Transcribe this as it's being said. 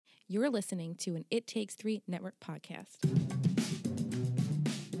You're listening to an It Takes Three Network podcast.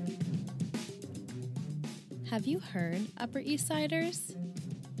 Have you heard, Upper East Siders?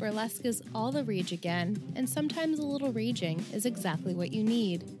 Burlesque is all the rage again, and sometimes a little raging is exactly what you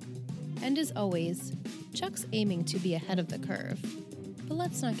need. And as always, Chuck's aiming to be ahead of the curve. But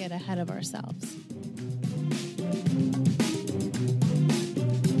let's not get ahead of ourselves.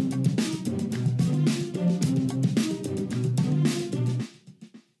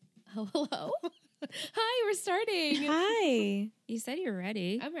 Hello? Hi, we're starting. Hi. You said you're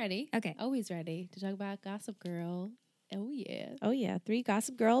ready. I'm ready. Okay. Always ready to talk about Gossip Girl. Oh, yeah. Oh, yeah. 3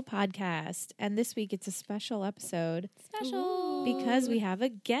 Gossip Girl podcast. And this week it's a special episode Special. because we have a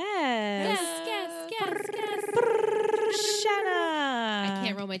guest. Yes. Shanna. I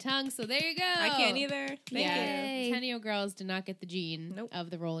can't roll my tongue, so there you go. I can't either. Thank you. 10-year girls did not get the gene Nope. of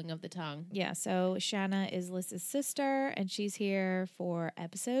the rolling of the tongue. Yeah, so Shanna is Liz's sister, and she's here for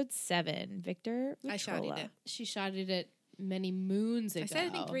episode 7. Victor I shotted Victrola. it. She shotted it many moons ago. I said I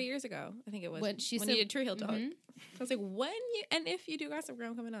think 3 years ago. I think it was When she when said- you did Tree Hill Talk. Mhm. I was like, and if you do Gossip Girl,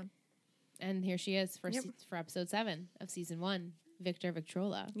 I'm coming on. And here she is for Yep. for episode 7 of season 1. Victor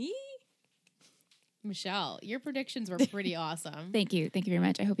Victrola. Yee. Michelle, your predictions were pretty awesome. Thank you. Thank you very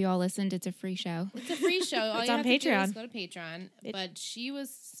much. I hope you all listened. It's a free show. It's a free show. All It's you on have to do Patreon. is go to Patreon. But she was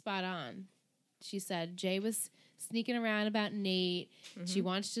spot on. She said Jay was sneaking around about Nate. She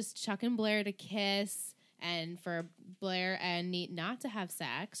wants just Chuck and Blair to kiss, and for Blair and Nate not to have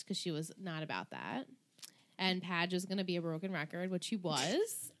sex because she was not about that. And Padge was going to be a broken record, which he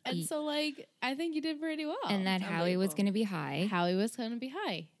was. And so, like, I think you did pretty well. And that Howie was unbelievable. going to be high. Howie was going to be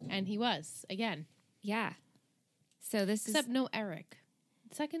high, and he was again. Yeah. So this Except is... no Eric.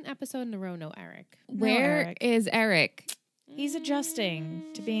 Second episode in a row, no Eric. Where Eric. is Eric? He's adjusting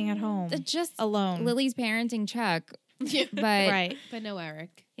to being at home Just alone. Lily's parenting Chuck. Yeah. But Right. But no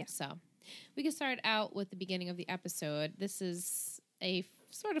Eric. Yeah. So we can start out with the beginning of the episode. This is a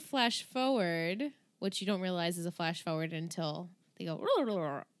sort of flash forward, which you don't realize is a flash forward until they go.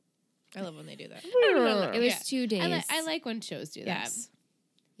 I love when they do that. it was Yeah. 2 days. I like when shows do Yes. that.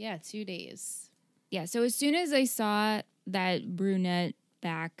 Yeah, 2 days. Yeah, so as soon as I saw that brunette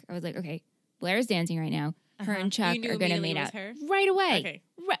back, I was like, okay, Blair's dancing right now. Her and Chuck You knew are going to immediately meet it was up her? right away. Okay.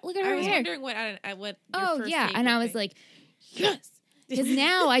 Look at I her was hair. wondering what your Oh, first yeah. take And would I was be. like, yes. Because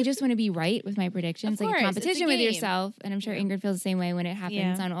now I just want to be right with my predictions, Of like course, a it's a competition with game. yourself. And I'm sure Ingrid feels the same way when it happens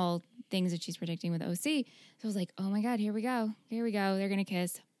Yeah. on all things that she's predicting with OC. So I was like, oh my God, here we go. Here we go. They're going to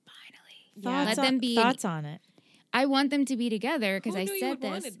kiss. Finally. Thoughts Let them on, be. thoughts on it. I want them to be together because Who I knew you said this.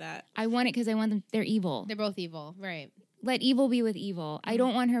 wanted that? I want it because I want them. They're evil. They're both evil, right? Let evil be with evil. I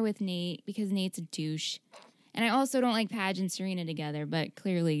don't want her with Nate because Nate's a douche. And I also don't like Padge and Serena together, but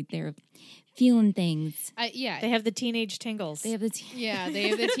clearly they're feeling things. Yeah. They have the teenage tingles. They have the Yeah, they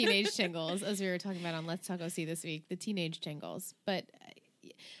have the teenage tingles, as we were talking about on Let's Talk OC this week, the teenage tingles. But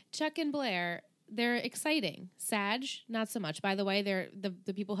Chuck and Blair, they're exciting. Sag, not so much. By the way, they're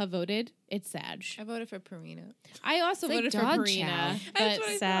the people have voted. It's Sag. I voted for Purina. I also It's like voted for dog Purina, chow. That's but what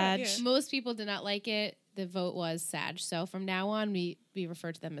I Sag. thought, yeah. most people did not like it. The vote was Sag. So from now on, we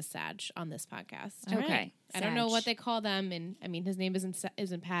refer to them as Sag on this podcast. All right. Okay. I don't know Sag. what they call them, and I mean his name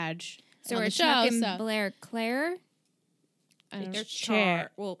isn't Padge. So on are the Chuck show, and so Blair Claire? I don't know. They're Chair.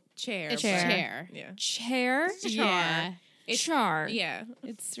 chair. It's Chair. chair. Yeah. Chair? Yeah, Char. Yeah.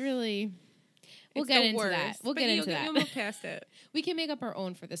 it's really. We'll It's get the into that. worst, We'll but get you'll into that. You'll move past it. We can make up our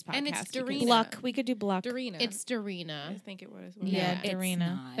own for this podcast. And it's because Dorina. Bluck. We could do Bluck. Dorina. It's I Dorina. think it was. Yeah, it's Dorina.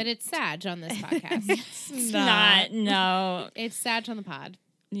 not. But it's Sag on this podcast. It's not. No. It's Sag on the pod.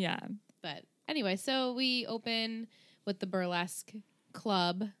 Yeah. But anyway, so we open with the burlesque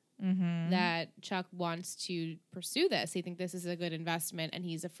club Mm-hmm. that Chuck wants to pursue this. He thinks this is a good investment, and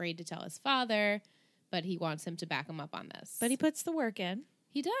he's afraid to tell his father, but he wants him to back him up on this. But he puts the work in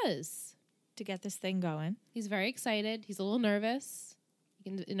he does. to get this thing going. He's very excited. He's a little nervous.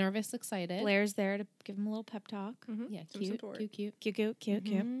 Nervous, excited. Blair's there to give him a little pep talk. Yeah, Some cute, support. cute, cute. Cute, cute, cute,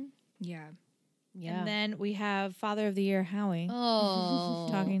 cute. Mhm. Yeah. Yeah. And then we have Father of the Year Howie Oh,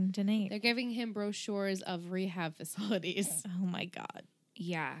 talking to Nate. They're giving him brochures of rehab facilities. Oh my God.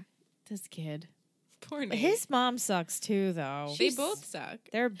 Yeah. This kid. Poor Nate. His mom sucks too, though. They both suck.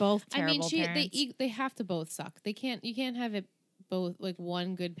 They're both terrible parents. They have to both suck. You can't have it both, like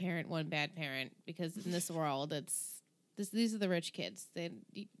one good parent, one bad parent, because in this world these are the rich kids.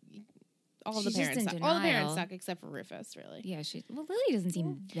 All the She's just parents in suck. All the parents denial. suck except for Rufus, really. Yeah, Lily doesn't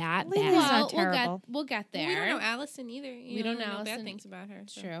seem that Lily's bad. not Well, terrible. we'll get there. Well, we don't know Allison either. We don't know bad Allison. things about her.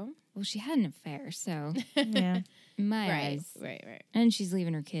 It's so. true. Well, she had an affair, so Yeah. in my Right, eyes. right. And she's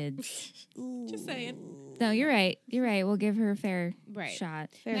leaving her kids. Just saying. No, you're right. You're right. We'll give her a fair Right. shot.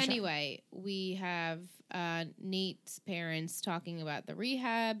 Fair shot. Anyway, we have Nate's parents talking about the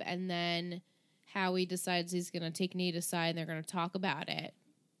rehab, and then Howie decides he's going to take Nate aside and they're going to talk about it.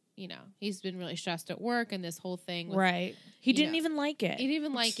 You know, he's been really stressed at work, and this whole thing. With, Right. He you didn't know, even like it. He didn't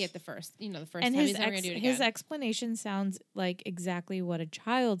even like it the first and time. his He's never going to do it again. his explanation sounds like exactly what a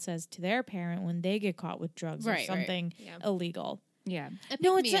child says to their parent when they get caught with drugs or Right, right. something Yeah. illegal. Yeah. It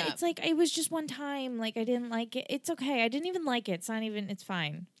No, picked it's me like, up. it's like it was just one time. Like I didn't like it. It's okay. I didn't even like it. It's not even. It's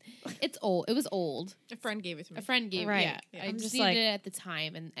fine. It's old. It was old. A friend gave it to me. A friend gave Right. it. Yeah. Yeah. I I'm just just needed like- it at the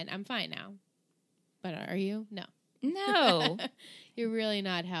time, and I'm fine now. But are you? No. No. You're really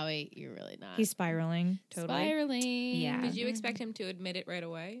not, Howie. You're really not. He's spiraling. Totally. spiraling. Yeah. Did you expect him to admit it right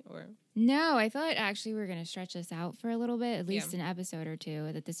away, or No, I thought actually we were going to stretch this out for a little bit, at least Yeah. an episode or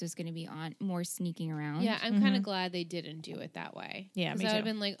two, that this was going to be on more sneaking around. Yeah, I'm kind of glad they didn't do it that way. Yeah, 'Cause me that would have too.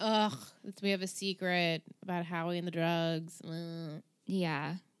 been like, ugh, we have a secret about Howie and the drugs.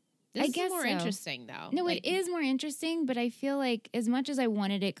 Yeah. This I is guess more so. interesting, though. No, Like, it is more interesting, but I feel like as much as I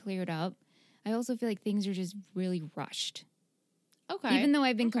wanted it cleared up, I also feel like things are just really rushed. Okay. Even though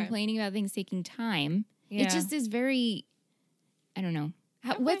I've been Okay. complaining about things taking time, Yeah. it just is very, I don't know.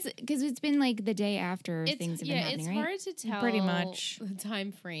 What's because it's been like the day after things have been happening, it's right? hard to tell Pretty much. the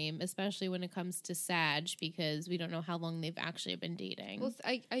time frame, especially when it comes to Sag, because we don't know how long they've actually been dating. well,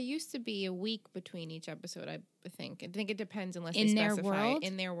 I used to be a week between each episode. I think it depends unless In they their specify world?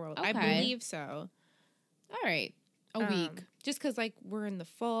 in their world. I Okay. believe so. All right. A week. Just because like we're in the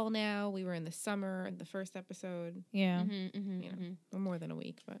fall now, we were in the summer in the first episode. Yeah. Mm-hmm, You know, or more than a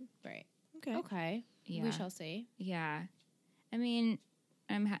week, but Right. Okay. Okay. Yeah. We shall see. Yeah. I mean,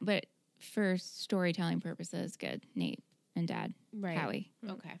 but for storytelling purposes, good. Nate and Dad, Right. Howie.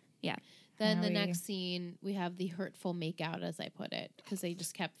 Okay. Yeah. Then the Howie. next scene, we have the hurtful makeout, as I put it, because they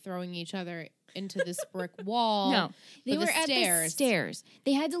just kept throwing each other into this brick wall. No, they for were the at the stairs. stairs.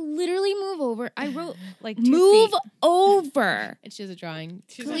 They had to literally move over. I wrote, Like 2 move feet. over. And she has a drawing.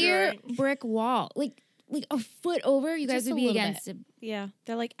 Clear brick wall. Like a foot over, you guys Just would a be little against it. Yeah,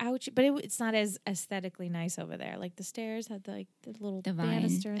 they're like ouch, but it's not as aesthetically nice over there. Like the stairs had the little The vine.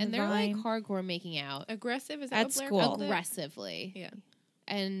 banister and, And the they're vine. like hardcore making out aggressive is that At what Blair school. called it? aggressively. Yeah.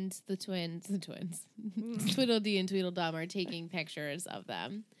 And the twins, Tweedledee and Tweedledum are taking pictures of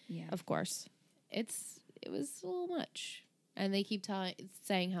them. Yeah. Of course. It was a little much. And they keep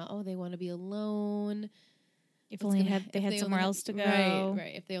saying how, they want to be alone. If It's only gonna- they if had only somewhere else to go.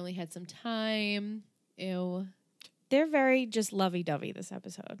 Right. If they only had some time. Ew. They're very just lovey-dovey this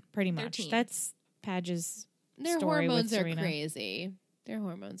episode, pretty They're much. teens. That's Page's Their story with hormones are Serena. crazy. Their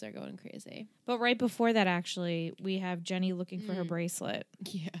hormones are going crazy. But right before that, actually, we have Jenny looking for her bracelet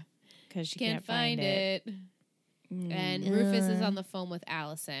Yeah. because she Can't find it. And Rufus is on the phone with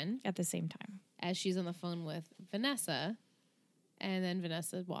Allison at the same time. as she's on the phone with Vanessa. And then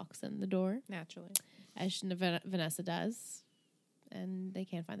Vanessa walks in the door, Naturally. as Vanessa does. And they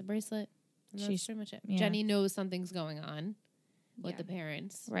can't find the bracelet. And that's She's- pretty much it. yeah. Jenny knows something's going on with Yeah. the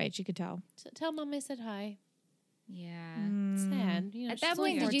parents. Right, she could tell. So tell Mom I said hi. Yeah. Sad. You know, At that she's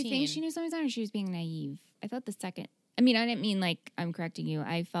only point, did you 14. think she knew something was wrong or she was being naive? I thought the second. I mean, I didn't mean like I'm correcting you.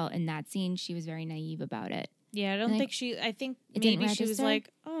 I felt in that scene she was very naive about it. Yeah, I don't Like, think she. I think it didn't maybe she was register? like,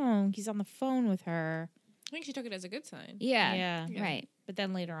 "Oh, he's on the phone with her." I think she took it as a good sign. Yeah. Yeah. Right. But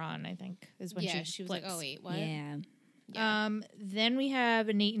then later on, I think is when she was like, flips. oh, wait, what? Yeah. Yeah. Then we have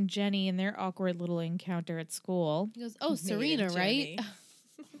Nate and Jenny and their awkward little encounter at school. He goes, oh, Nate Serena, and right? Jenny.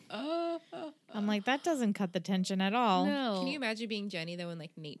 I'm like, that doesn't cut the tension at all. No. Can you imagine being Jenny though and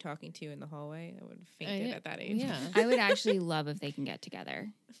like Nate talking to you in the hallway? I would have I fainted know. at that age. Yeah. I would actually love if they can get together.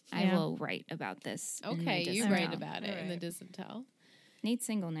 I Yeah. will write about this. in the Okay, you Disney write Tell. about it in the Alright. Disney Tell. Nate's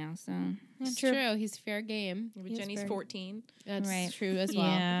single now, so It's true. true. He's fair game. But He's Jenny's very- 14. That's Right. true as well.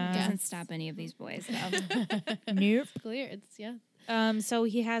 Yeah. doesn't stop any of these boys. Though. Nope. Clear. It's yeah. So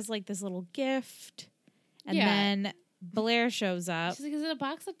he has like this little gift, and Yeah. then Blair shows up. She's like, is it a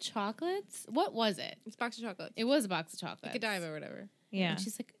box of chocolates? What was it? It's a box of chocolate. It was a box of chocolates. Godiva or whatever. Yeah, And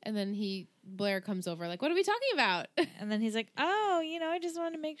she's like, and then Blair comes over, like, what are we talking about? and then he's like, "Oh, I just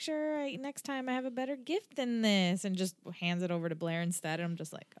wanted to make sure next time I have a better gift than this," and just hands it over to Blair instead. And I'm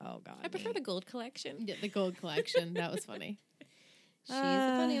just like, "Oh God." I prefer the gold collection. Yeah, the gold collection. That was funny. She's a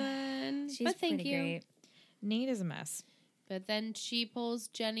funny one. She's but thank pretty you. great. Nate is a mess. But then she pulls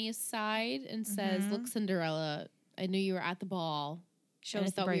Jenny aside and says, Mhm. look, Cinderella, I knew you were at the ball. Shows and I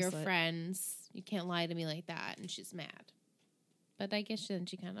the thought we were bracelet. friends. You can't lie to me like that. And she's mad. But I guess then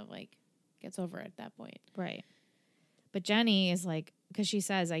she kind of like gets over it at that point. Right. But Jenny is like, because she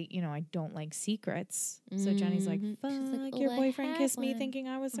says, I don't like secrets. So Jenny's like, Mhm. fuck, She's like, your "Oh, I boyfriend had kissed me one." thinking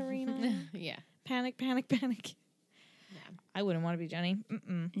I was Serena. Yeah. Panic, panic, panic. Yeah. I wouldn't want to be Jenny.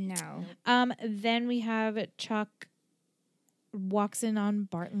 Mm-mm. No. Then we have Chuck walks in on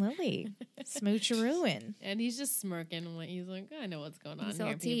Bart and Lily. Smoocherooing. And he's just smirking. When he's like, I know what's going on He's all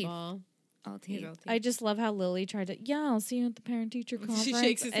here, teeth. people. All teeth. I just love how Lily tried to, I'll see you at the parent teacher conference. She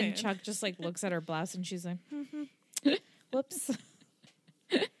shakes his and hand. Chuck just like looks at her blouse and she's like, whoops.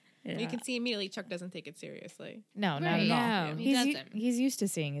 Yeah. You can see immediately Chuck doesn't take it seriously. No, not Right. at all. No. He doesn't. He's used to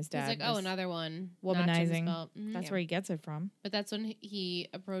seeing his dad. He's like, oh, just another one. notch on his womanizing. belt. Mhm. That's where he gets it from. But that's when he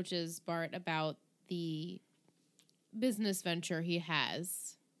approaches Bart about the business venture he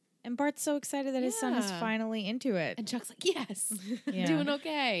has. And Bart's so excited that his son is Yeah. finally into it. And Chuck's like, yes, Yeah. doing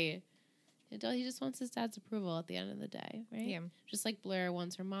okay. He just wants his dad's approval at the end of the day, right? Yeah. Just like Blair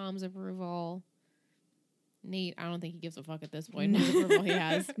wants her mom's approval. Nate, I don't think he gives a fuck at this point. Whose approval he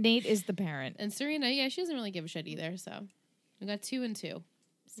has. Nate is the parent. And Serena, yeah, she doesn't really give a shit either. So we got 2 and 2.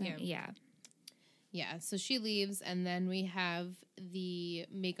 So, Yeah. yeah. Yeah, so she leaves, and then we have the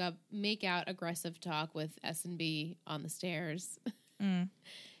make out aggressive talk with S&B on the stairs. Mm.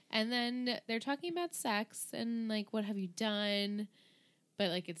 And then they're talking about sex and like, what have you done? But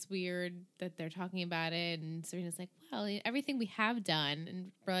like, it's weird that they're talking about it. And Serena's like, well, everything we have done.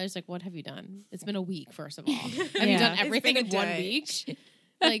 And Brother's like, what have you done? It's been a week, first of all. Have you Yeah. done It's everything been in a 1 day. week?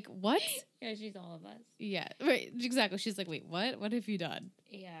 Like, what? Yeah, she's all of us. Yeah, right. Exactly. She's like, wait, what? What have you done?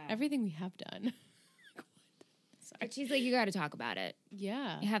 Yeah. Everything we have done. But she's like, you got to talk about it.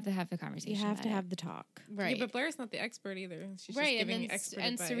 Yeah. You have to have the conversation. You have about to it. have the talk. Right. Yeah, but Blair's not the expert either. She's Right, just and giving then expert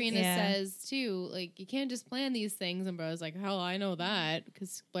and advice. Serena Yeah. says too, like, you can't just plan these things. And Bro's like, hell, I know that,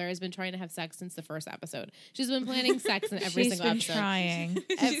 because Blair has been trying to have sex since the first episode. She's been planning sex in every She's single been episode. trying.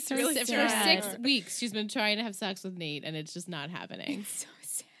 She's For really for sad. 6 weeks, she's been trying to have sex with Nate, and it's just not happening. So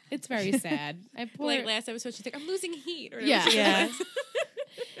sad. It's very sad. I poor, Like last episode, she's like, I'm losing heat. Or Yeah. whatever she Yeah. was.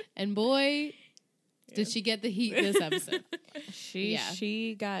 and boy, did she get the heat this episode? She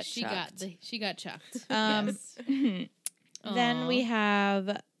got She chucked. got chucked. Yes. Then Aw. we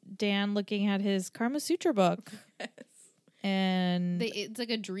have Dan looking at his Karma Sutra book. And It's like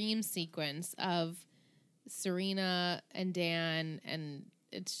a dream sequence of Serena and Dan, and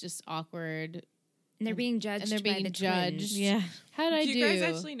it's just awkward. And they're being judged. And they're by being the judged. twins. yeah. How did I Do do? you guys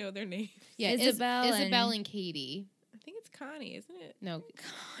actually know their names? Yeah, Isabel and Katie. I think it's Connie, isn't it? No,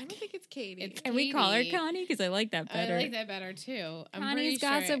 I don't think it's Katie. It's Can we call her Katie. Connie? Because I like that better. I like that better too. I'm Connie's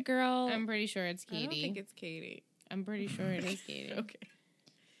pretty Gossip sure. Girl. I'm pretty sure it's I don't Katie. think it's Katie. I'm pretty sure it is Katie. Okay.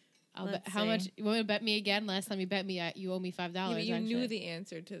 I'll bet, Let's how see. much? You want to bet me again? Last time you bet me, you owe me $5. Yeah, but you actually. knew the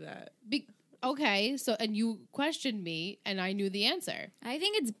answer to that. Okay, so and you questioned me, and I knew the answer. I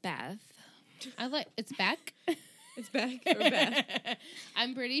think it's Beth. I like it's Beck. It's Beck or Beth.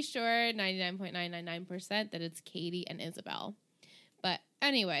 I'm pretty sure 99.999% that it's Katie and Isabel. But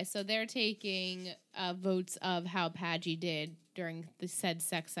anyway, so they're taking votes of how Padgy did during the said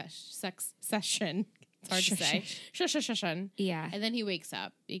sex session. It's hard to say. Session. Yeah. And then he wakes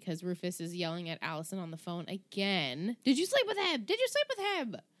up because Rufus is yelling at Allison on the phone again. Did you sleep with him? Did you sleep with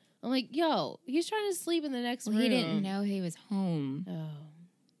him? I'm like, yo, he's trying to sleep in the next Well, room. he didn't know he was home. Oh.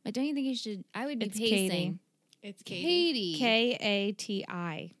 But don't you think he should? I would be It's pacing. Katie. It's Katie. Katie.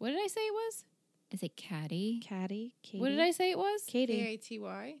 Kati. What did I say it was? Is it Caddy? Katie. What did I say it was? Katie. Katy.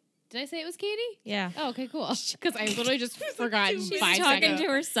 Did I say it was Katie? Yeah. Oh, okay, cool. Because I literally just forgot in She's 5 talking seconds. to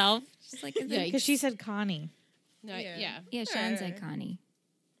herself. She's like, is it? Yikes. Because she said Connie. No, Yeah. yeah. Yeah, Sean said Alright. Connie.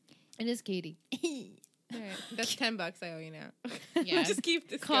 It is Katie. All right. That's $10 I owe you now. Yeah. Just keep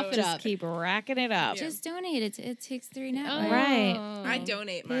this Cough going. it Just up. keep racking it up. Yeah. Just donate it. It takes 3 now. Oh. Right. I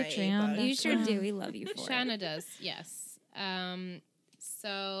donate my Patreon. $8. You sure do. We love you for Shanna it. does, yes.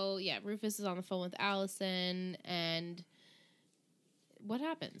 So, yeah, Rufus is on the phone with Allison, and what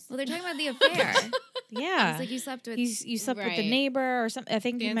happens? Well, they're talking about the affair. Yeah. It's like you slept with. You slept with the Right. neighbor or something. I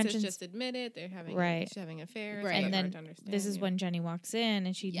think you Dan says mentioned just admit it. They're having Right. she's having affairs. Right. It's And hard then to understand, this is yeah. when Jenny walks in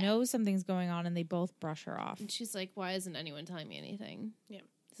and she Yeah. knows something's going on and they both brush her off. And she's like, why isn't anyone telling me anything? Yeah.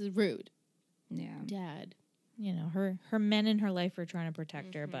 This is rude. Yeah. Dad. You know, her men in her life are trying to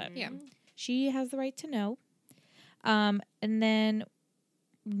protect her, but Yeah. she has the right to know. And then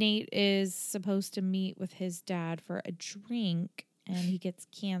Nate is supposed to meet with his dad for a drink and he gets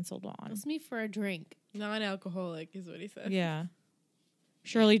canceled on. Ask me for a drink. Non-alcoholic is what he said. Yeah.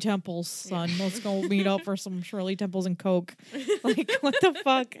 Shirley Temple's son. Let's go meet up for some Shirley Temples and Coke. Like, what the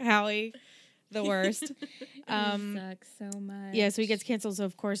fuck, Howie? the worst. Sucks so much. Yeah, so he gets canceled. So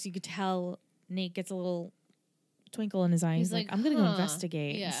of course you could tell Nate gets a little twinkle in his eye. He's like, I'm gonna go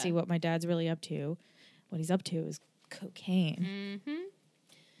investigate and see what my dad's really up to. What he's up to is cocaine. Mm-hmm.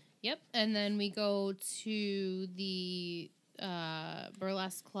 Yep. And then we go to the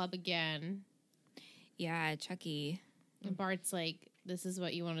burlesque club again. Yeah, Chucky. And Bart's like, this is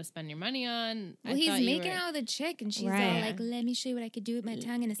what you want to spend your money on. Well, he's making out with a chick, and she's all like, let me show you what I could do with my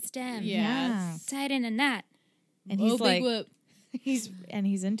tongue in a stem. Yeah. Tie it in a knot. And he's like, he's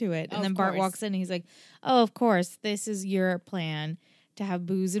into it. And then Bart walks in and he's like, oh, of course, this is your plan to have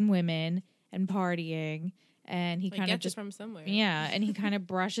booze and women and partying. And he kind of just from somewhere. Yeah, and he kind of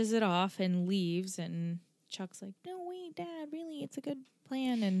brushes it off and leaves. And Chuck's like, no, wait, Dad, really, it's a good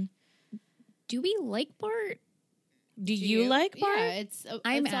plan. And do we like Bart? Do you like Bart? Yeah,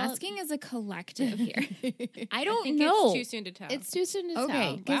 I'm asking as a collective here. I don't think know. It's too soon to tell. It's too soon to tell.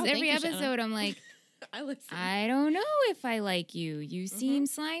 Okay, because every episode I'm like, I listen. I don't know if I like you. You seem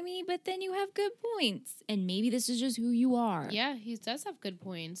slimy, but then you have good points. And maybe this is just who you are. Yeah, he does have good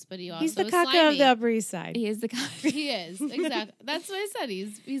points, but he also He's the is caca slimy. of the Upper East Side. He is the He is, exactly. That's what I said.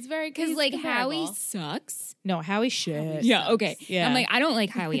 He's very good. Because like Howie sucks. No, Howie should. Yeah, okay. Yeah. I'm like, I don't like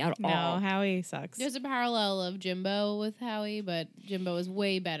Howie at No, all. Howie sucks. There's a parallel of Jimbo with Howie, but Jimbo is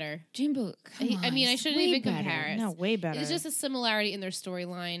way better. Jimbo, I mean, I shouldn't even compare it. No, way better. It's just a similarity in their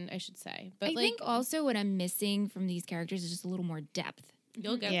storyline, I should say. But I think also what I'm missing from these characters is just a little more depth.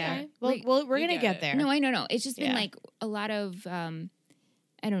 You'll get yeah. there. Well, we're You gonna get get it. there. No, I know. It's just been Yeah. like a lot of,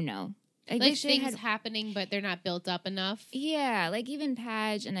 I don't know. I like wish they things had, happening, but they're not built up enough. yeah, like even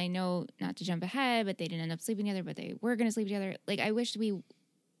Padge, and I know not to jump ahead, but they didn't end up sleeping together, but they were going to sleep together. Like, I wish we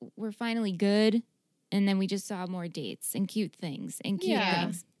were finally good, and then we just saw more dates and cute things and cute Yeah.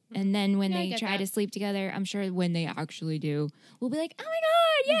 things. And then when Yeah, I they get try that. to sleep together, I'm sure when they actually do, we'll be like, oh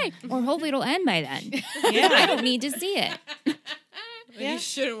my God, yay. Or hopefully it'll end by then. I don't need to see it. You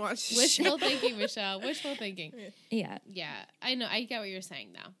shouldn't watch Wishful thinking, Michelle. Wishful thinking. Yeah. Yeah, I know. I get what you're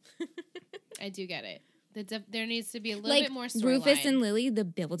saying now. I do get it. There needs to be a little Like bit more storyline. Rufus and Lily, the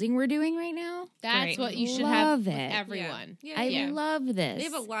building we're doing right now. That's Great. what you should Love have it. with everyone. Yeah. I love this. They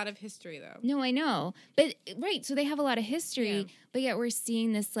have a lot of history, though. No, I know. But right, so they have a lot of history, Yeah. but yet we're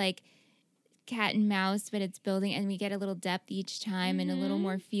seeing this like cat and mouse, but it's building and we get a little depth each time and a little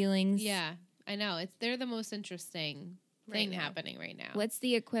more feelings. Yeah, I know. They're the most interesting thing happening right now. What's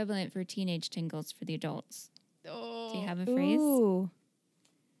the equivalent for teenage tingles for the adults? Oh. Do you have a phrase? Ooh.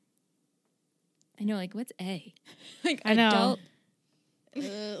 I know, like what's A? Like I know.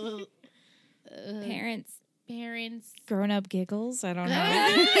 adult parents. Parents. Grown up giggles. I don't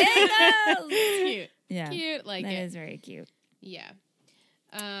know. Tingles! Cute. Yeah. Cute, like That it. is very cute. Yeah.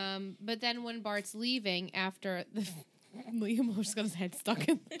 But then when Bart's leaving after the William almost got his head stuck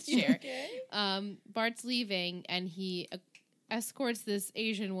in the chair. Bart's leaving and he escorts this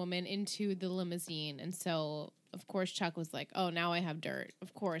Asian woman into the limousine, and so of course Chuck was like, "Oh, now I have dirt."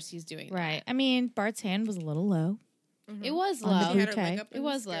 Of course he's doing Right. I mean, Bart's hand was a little low. that. It was On low. the She had her bouquet. leg up in It the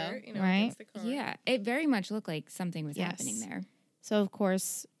was skirt, low. you know, Right. against the car. Yeah. It very much looked like something was Yes. happening there. So, of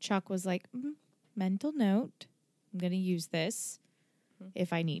course, Chuck was like, mental note. I'm going to use this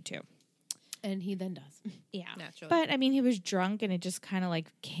if I need to. And he then does. Yeah. Naturally. But, I mean, he was drunk and it just kind of like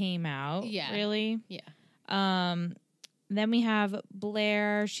came out. Yeah. Really. Yeah. Then we have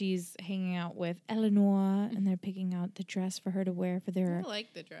Blair. She's hanging out with Eleanor and they're picking out the dress for her to wear for their I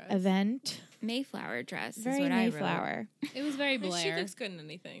like the dress. event. Mayflower dress is Very what I wrote. Mayflower. It was very I mean, Blair. she looks good in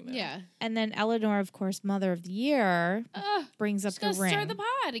anything, though. Yeah. And then Eleanor, of course, Mother of the Year, brings up Just the gonna ring. stir the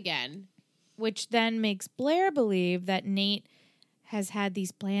pot again. Which then makes Blair believe that Nate has had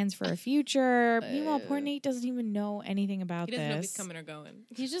these plans for a future. Meanwhile, poor Nate doesn't even know anything about He doesn't know if he's this. coming or going.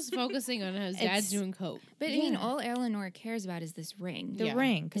 He's just focusing on how his It's- dad's doing coke. But I mean, all Eleanor cares about is this ring. The Yeah.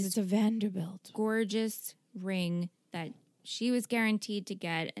 ring, because it's a Vanderbilt. Gorgeous ring that she was guaranteed to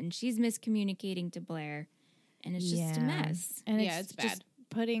get, and she's miscommunicating to Blair, and it's just a Yeah. mess. And Yeah, it's it's just bad.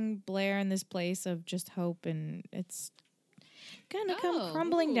 putting Blair in this place of just hope, and it's gonna come Oh,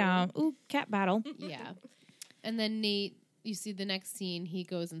 crumbling ooh. down. Ooh, cat battle. Yeah. And then Nate, you see the next scene, he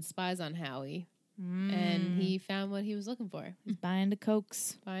goes and spies on Howie. Mm. And he found what he was looking for. He's buying the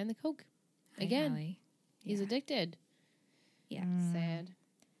cokes. Buying the coke. Hi, Again. Howie. He's Yeah. addicted. Yeah. Sad.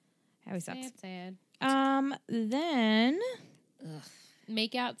 Howie sucks. Sad. Then Ugh.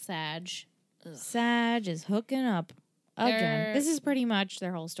 Make out Sag. Sag is hooking up again. They're- This is pretty much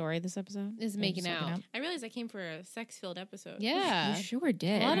their whole story. This episode Is They're making just hooking out. up. I realized I came for a sex-filled episode. Yeah. You sure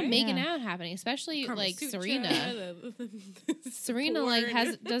did. A lot of Right? making Yeah. out happening, especially Kama like Sutra, Serena. the Serena like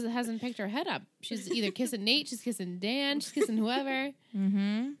porn. hasn't picked her head up. She's either kissing Nate, she's kissing Dan, she's kissing whoever.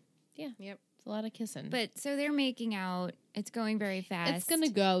 Mm-hmm. Yep. It's a lot of kissing. But so they're making out. It's going very fast. it's going to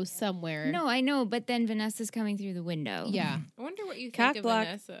go somewhere. No, I know, but then Vanessa's coming through the window. Yeah. I wonder what you Cock think of block.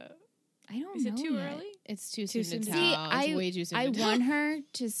 Vanessa. I don't Is know. it too yet. early? It's too soon to soon. tell. See, It's way too soon I to tell. want her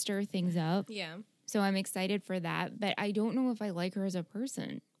to stir things up. Yeah. So I'm excited for that, but I don't know if I like her as a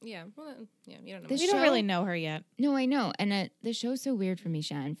person. Yeah. Well, yeah, you don't know. The We don't show- really know her yet. No, I know. And the show's so weird for me,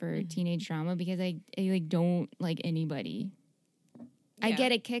 Shan, for Mm-hmm. teenage drama because I like don't like anybody. I Yeah.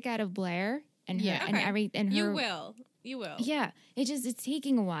 get a kick out of Blair and her Yeah. and Okay. and her. You will. You will. Yeah, it's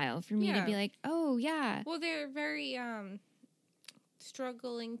taking a while for me to Yeah. be like, oh yeah, Well, they're very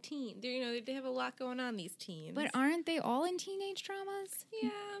struggling teen. They're, you know, they have a lot going on, these teens. but aren't they all in teenage dramas? yeah.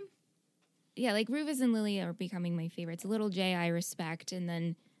 Yeah, like Rufus and Lily are becoming my favorites. Little J I respect, and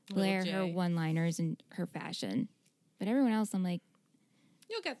then Blair, her J. one-liners and her fashion. But everyone else, I'm like,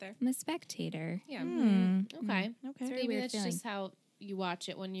 You'll get there. I'm a spectator. Yeah. Hmm. Okay. Okay. very Maybe weird that's feeling. just how you watch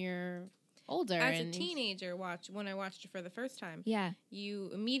it when you're older. As a and teenager, when I watched it for the first time, Yeah,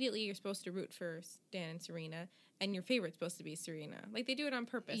 you're supposed to root for Stan and Serena, and your favorite's supposed to be Serena. Like they do it on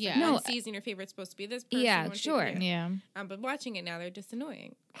purpose. Yeah. Like, No, one season your favorite's supposed to be this person. Yeah, one sure. season- Yeah. But watching it now, they're just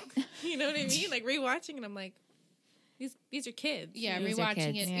annoying. You know what I mean? Like rewatching it, I'm like, these are kids. Yeah, These are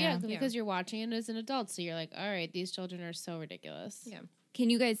rewatching kids. it. Yeah. Yeah, because you're watching it as an adult, so you're like, all right, these children are so ridiculous. Yeah. can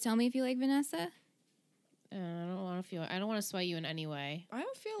you guys tell me if you like Vanessa? I don't want to sway you in any way. I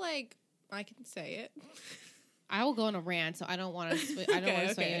don't feel like I can say it. I will go on a rant, so I don't want to. I don't want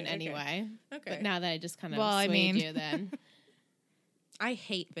to sway you in any okay. way. Okay. But now that I just kind of Well, I swayed mean- you, then I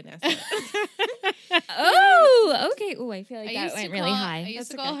hate Vanessa. Oh, okay. Oh, I feel like that went really I high. used That's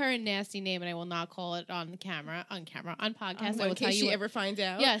to call okay. her a nasty name, and I will not call it on podcast. I in will tell case you. she what- ever finds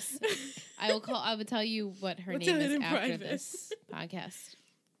out. Yes, I will tell you what her We'll name tell it is in after private. this podcast.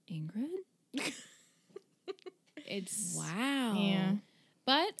 Ingrid? It's Wow. Yeah.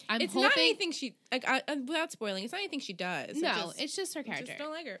 but I'm It's hoping. not anything she like. Without spoiling, it's not anything she does. No, it's just her I character. just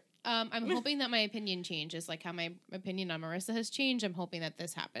don't like her. I'm hoping that my opinion changes, like how my opinion on Marissa has changed. I'm hoping that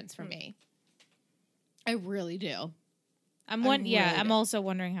this happens for me. I really do. I'm also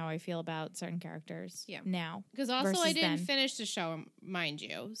wondering how I feel about certain characters. Yeah. Now. Because also I Versus didn't then. finish the show, mind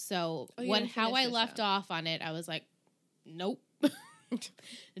you. So Oh, you didn't how finish I the left show. off on it, I was like, nope,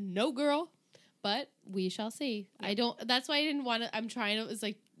 no girl. But we shall see. I don't. That's why I didn't want to. I'm trying to. It's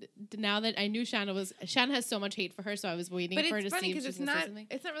like now that I knew Shanna has so much hate for her, so I was waiting But for her it's to funny see if because she's it's gonna say not. something.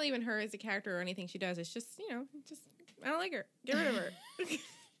 It's not really even her as a character or anything she does. It's just I don't like her. Get rid of her.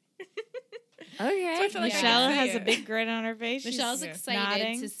 Okay. So I feel like I Michelle can say has a it. big grin on her face. She's Michelle's excited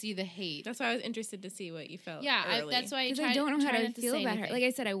nodding. to see the hate. That's why I was interested to see what you felt. Yeah, early. that's why I Because tried. I don't know how try to not feel say about her. anything. Like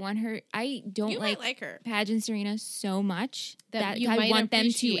I said, I want her. I don't You like might like her. Paige and Serena so much that you I might want them to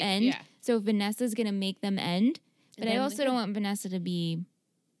appreciate- end. yeah. So Vanessa's gonna make them end, but I then also they don't could- want Vanessa to be.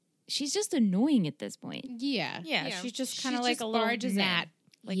 She's just annoying at this point. Yeah. Yeah, Yeah. she's just She kind of like just a little barges in. gnat.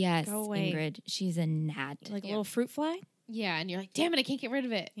 Like, yes, go away. Ingrid. She's a gnat. Like a Yeah. little fruit fly? Yeah, and you're like, damn it, I can't get rid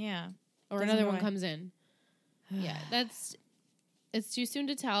of it. Yeah. Or Doesn't another go one away. comes in. Yeah, it's too soon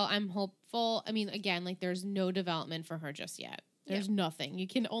to tell. I'm hopeful. I mean, again, like there's no development for her just yet. There's nothing. You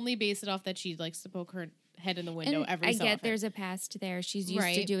can only base it off that she likes to poke her head in the window And every I so get often. there's a past there. She's used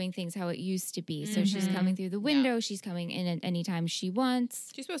to Right. doing things how it used to be. So she's Mhm. coming through the window. She's coming in at any time she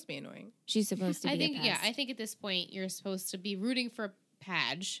wants. She's supposed to be annoying. She's supposed to be I think a pest. I think at this point you're supposed to be rooting for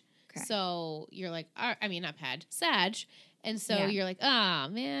Padge. Correct. So you're like, I mean not Padge, Sag. And so Yeah. you're like, ah,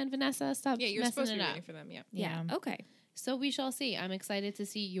 man, Vanessa, stop Yeah, you're messing supposed to it be up. rooting for them. Yeah. Yeah. Okay. So we shall see. I'm excited to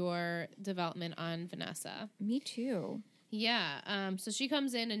see your development on Vanessa. Me too. Yeah. So she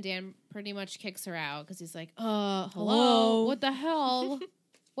comes in and Dan pretty much kicks her out because he's like, hello? Hello? What the hell?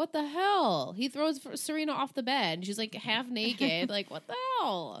 What the hell? He throws Serena off the bed. And she's like half naked. Like, what the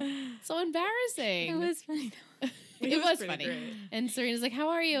hell? So embarrassing. It was funny. It was pretty funny. great. And Serena's like, how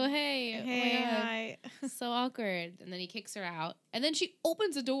are you? Hey. Oh my Hey, God. hi. So awkward. And then he kicks her out. And then she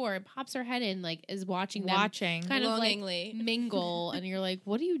opens the door and pops her head in, like, is watching them Watching. kind of like Longingly. mingle. And you're like,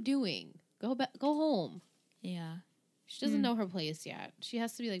 what are you doing? Go back. Go home. Yeah. She doesn't know her place yet. She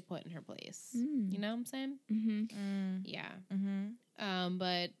has to be like put in her place. Mm. You know what I'm saying? Mm-hmm. Yeah. Mm-hmm.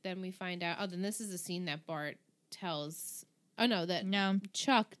 But then we find out. Oh, then this is the scene that Bart tells. Oh no, that No.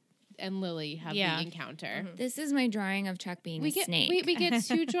 Chuck and Lily have Yeah. the encounter. Mhm. This is my drawing of Chuck being We a get snake. we get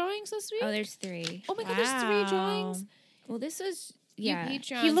 2 drawings this week. Oh, there's 3. Oh my god, there's 3 drawings. Well, this was You yeah.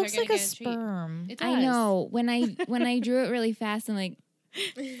 Patreons He are looks gonna like a get treat. sperm. It does. I know when I drew it really fast, I'm like,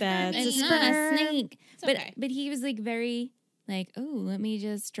 That's a it's not a sperm. snake. It's okay. But he was like very like, oh, let me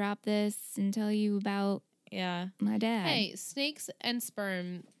just drop this and tell you about Yeah. my dad. Hey, snakes and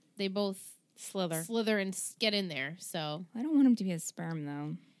sperm, they both Slither. slither and get in there. So I don't want him to be a sperm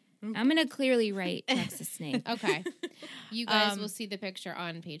though. I'm gonna clearly write Chuck's a snake. Okay. You guys will see the picture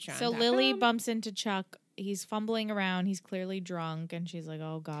on Patreon. So Lily bumps into Chuck. He's fumbling around. He's clearly drunk, and she's like,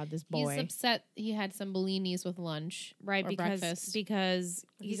 "Oh God, this boy." He's upset. He had some bellinis with lunch, right? Or because breakfast. because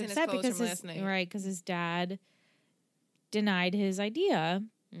He's in his upset clothes because from his last night. right because his dad denied his idea,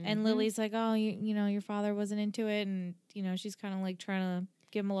 and Lily's like, "Oh, you know, your father wasn't into it," and you know, she's kind of like trying to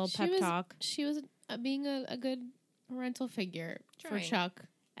give him a little pep talk. She was being a good parental figure for Trying. Chuck.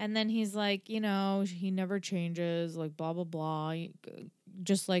 And then he's like, you know, he never changes, like blah blah blah.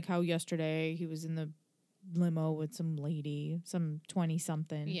 Just like how yesterday he was in the limo with some lady, some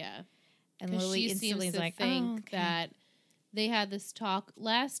 20-something. Yeah. And Lily she instantly seems is to like, think "Oh, okay." that they had this talk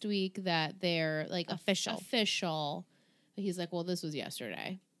last week that they're like official. But he's like, well, this was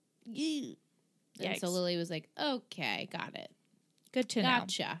yesterday. And so Yikes. Lily was like, okay, got it. Good to know.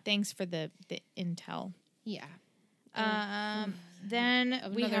 Gotcha. Thanks for the intel. Yeah. Then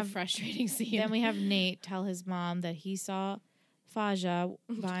we Another have frustrating scene. then we have Nate tell his mom that he saw Faja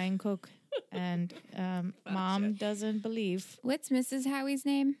buying coke, and mom doesn't believe What's Mrs. Howie's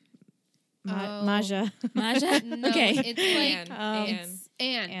name? Maja. Maja. No, Okay. it's like Anne.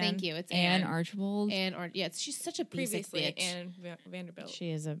 Anne. Thank you. It's Anne Anne. Archibald. Yeah, she's such a basic Previously, bitch. Anne Vanderbilt.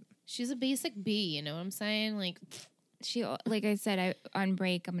 She's She's a basic B. You know what I'm saying? Like She, like I said, on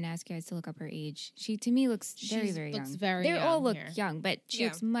break, I'm gonna ask you guys to look up her age. She, to me, looks very, She's- very looks young. very They all young look here. young, but she Yeah.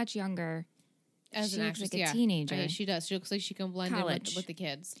 looks much younger. as She an looks actress, like a yeah. teenager. Yeah, she does. She looks like she can blend in College. with the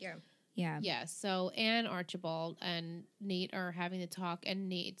kids. Yeah. Yeah. Yeah. So Anne Archibald and Nate are having the talk, and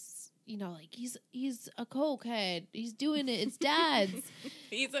Nate's, you know, like he's a cokehead. He's doing it. It's dad's.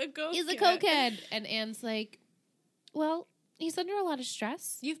 He's a cokehead. He's a cokehead. And Anne's like, well, he's under a lot of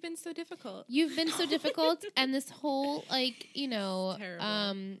stress. You've been so difficult. You've been so difficult, and this whole like, you know,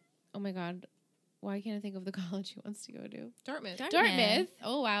 Terrible. oh my God, why can't I think of the college he wants to go to? Dartmouth. Dartmouth.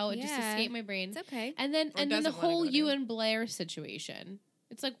 Oh wow, it just Yeah. escaped my brain. It's okay. And then Or the doesn't wanna whole go you to. and Blair situation.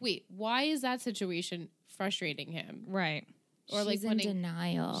 It's like, wait, why is that situation frustrating him? right. Or She's like in when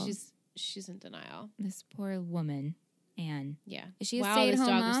denial. she's in denial. This poor woman, Anne. Yeah. Is she a wow, stay-at-home this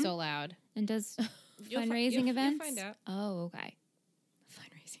dog mom? is so loud. And does You'll fundraising you'll events? find out. Oh, okay.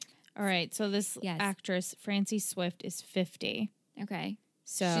 Fundraising. All right. So this Yes. actress, Francie Swift, is 50. Okay.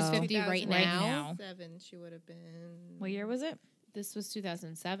 So She's 50 right now. 2007, she would have been. What year was it? This was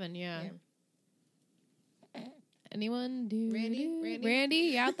 2007. Yeah. Yeah. Anyone? Do Randy? Randy,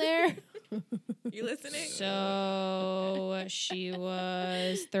 you out there? You listening? So she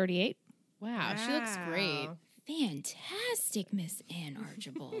was 38. Wow, she looks great. Wow. Fantastic, Miss Anne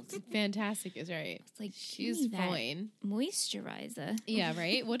Archibald. Fantastic is right. It's like She's give me that fine. moisturizer. Yeah,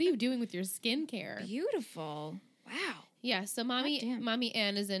 right. What are you doing with your skincare? Beautiful. Wow. Yeah, so Goddamn. mommy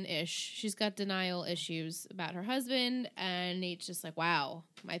Anne is in ish. She's got denial issues about her husband, and Nate's just like, wow,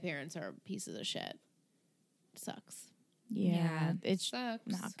 my parents are pieces of shit. Sucks. Yeah, it's Sucks.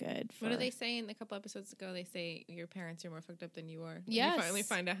 not good. What do they say in a couple episodes ago? They say your parents are more fucked up than you are. When Yes. You finally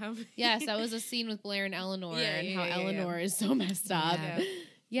find out how. Yes, that was a scene with Blair and Eleanor, Yeah, and yeah, how yeah, Eleanor is so messed up. Yeah.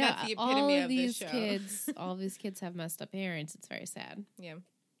 Yeah, That's the all epitome of of this these show. kids, all of these kids have messed up parents. It's very sad. Yeah.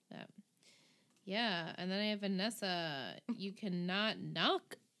 Yeah, and then I have Vanessa. You cannot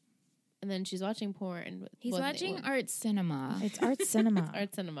knock. And then she's watching porn. He's watching art cinema. It's art cinema.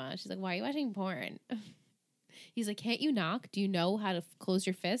 art cinema. She's like, "Why are you watching porn?" He's like, "Can't you knock? Do you know how to close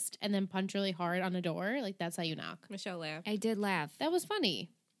your fist and then punch really hard on a door? Like that's how you knock." Michelle laughed. I did laugh. That was funny.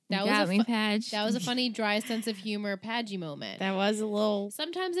 That That got was me, Padge. that was a funny, dry sense of humor, Padgy moment. That was a little.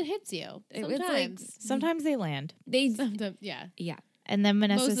 Sometimes it hits you. It was like- Sometimes. Sometimes they land. They Sometimes, yeah. yeah. And then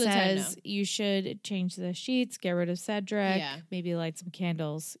Vanessa Most of the time, says you should change the sheets, get rid of Cedric, Yeah. maybe light some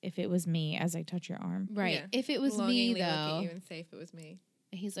candles. If it was me, as I touch your arm. Right. Yeah. If it was me, Longingly look though, at you and say if it was me.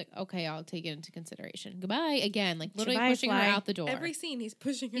 he's like, okay, I'll take it into consideration. Goodbye. Again, like literally Goodbye, pushing her fly. out the door. Every scene, he's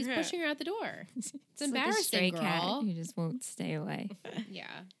pushing her. He's out. pushing her out the door. It's like a embarrassing, stray cat girl. who just won't stay away. Yeah.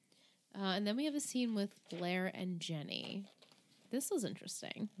 And then we have a scene with Blair and Jenny. This was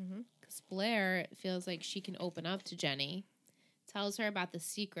interesting because Blair feels like she can open up to Jenny, tells her about the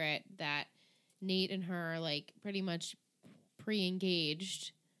secret that Nate and her are like pretty much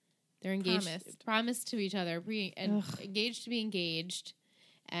pre-engaged. They're engaged, promised to each other, engaged to be engaged,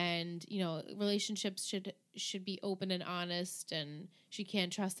 and you know relationships should be open and honest, and she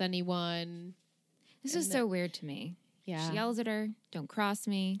can't trust anyone. This is so weird to me. Yeah, She yells at her, "Don't cross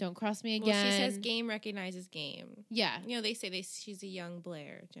me." don't cross me Well, again. she says game recognizes game. Yeah, You know, they say she's a young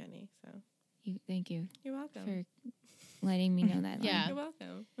Blair, Jenny. So Thank you you're welcome. for letting me know that. Yeah. You're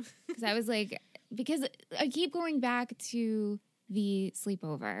welcome. Because I was like, because I keep going back to the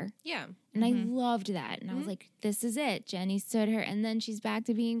sleepover. Yeah. And I loved that. And I was like, this is it. Jenny stood her. And then she's back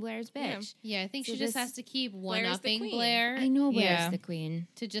to being Blair's bitch. Yeah, I think So she just this- has to keep Blair's the one-upping queen. Blair. I know Blair's Yeah. the queen.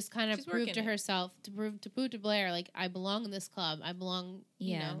 To just kind of She's prove working to it. herself, to prove to Blair, like, I belong in this club. I belong,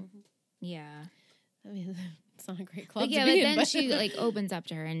 you Yeah. know. Yeah. I mean, it's not a great club But yeah, to but be in, then but she like opens up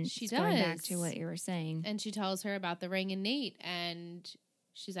to her and She she's going back does. to what you were saying. and she tells her about the ring and Nate, and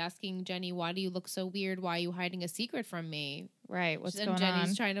she's asking Jenny, why do you look so weird? Why are you hiding a secret from me? Right. What's and going Jenny's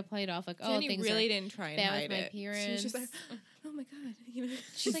on? trying to play it off like, oh, Jenny things really are didn't try and bad hide with my it. appearance. She was just like, oh my God. You know,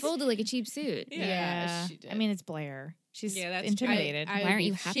 She's like, folded like a cheap suit. Yeah. she did. I mean, it's Blair. She's Yeah, that's true. intimidated. I Why would aren't be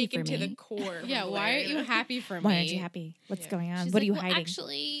you happy shaken for to me? the core. from yeah, why Blair, aren't you know? happy for me? Why aren't you happy? What's Yeah. going on? She's What like, are you well, hiding?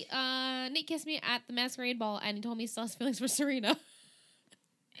 Actually, Nate kissed me at the masquerade ball, and he told me he still has feelings for Serena.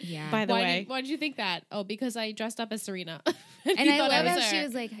 Yeah. By the way, Why did you think that? Oh, because I dressed up as Serena. and he I thought love how was she her.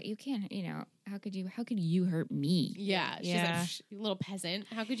 was like, you can't, you know, how could you hurt me? Yeah, she's Yeah. like, "Psh, you little peasant.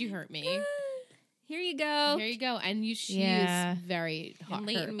 How could you hurt me? Here you go. Here you go." And she Yeah. is very hot. And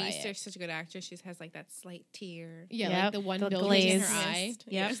hurt Leighton by Meester it. is such a good actress. She has like that slight tear. Yeah, Yep, like the one the building in her glaze. eye.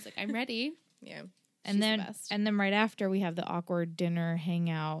 Yep. She's like, I'm ready. Yeah. and She's the then best. and then right after we have the awkward dinner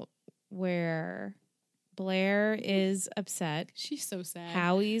hangout where Blair is upset. She's so sad.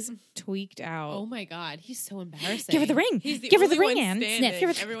 Howie's tweaked out. Oh my god, he's so embarrassing. Give her the ring. He's the Give her only the ring, one Anne. standing. Give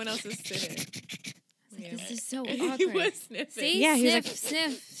her the- Everyone else is sitting. Yeah. This is so He awkward. was sniffing. See, Yeah, he was sniff, like-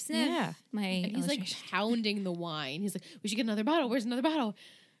 sniff, sniff. Yeah. My And he's like illustration. pounding the wine. He's like, we should get another bottle. Where's another bottle?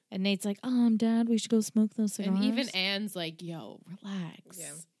 And Nate's like, Dad, we should go smoke those cigars. And even Anne's like, yo, relax.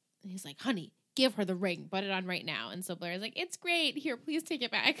 Yeah. And he's like, honey, give her the ring. Put it on right now. And so Blair's like, it's great. Here, please take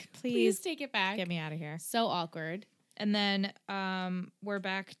it back. Please take it back. get me out of here. So awkward. And then we're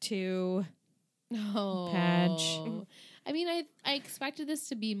back to Oh. Padge. I mean, I expected this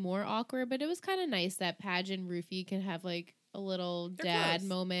to be more awkward, but it was kind of nice that Padge and Rufy can have like a little They're dad close.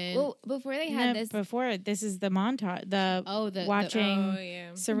 moment. Well, before they had No, this, before this is the montage. The the watching Oh,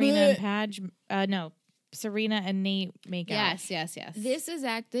 yeah. Serena and Padge. No, Serena and Nate make out. yes.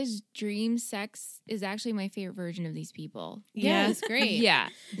 this dream sex is actually my favorite version of these people. Yeah, Yeah. it's great. Yeah,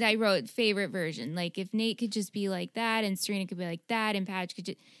 I wrote favorite version. Like if Nate could just be like that, and Serena could be like that, and Padge could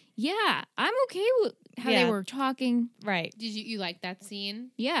just, yeah, I'm okay with how Yeah. they were talking. Right. Did you like that scene?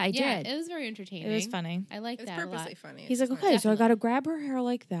 Yeah, I Yeah, did. it was very entertaining. It was funny. I like It's that a lot. purposely funny. He's like, It's okay, fun. so I got to grab her hair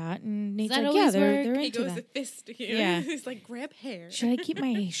like that. And Nate's that like, yeah, always they're work? He into goes that. the fist here. Yeah. He's like, grab hair. Should I keep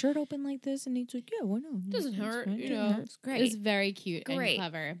my shirt open like this? And Nate's like, yeah, why not? Doesn't It's hurt, fine, you doesn't know. hurt. It's great. It was very cute Great. and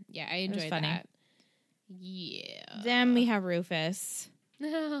clever. Yeah, I was enjoyed funny. that. Yeah. Then we have Rufus,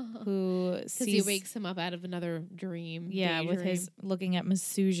 Because who he sees, wakes him up out of another dream. yeah, with his looking at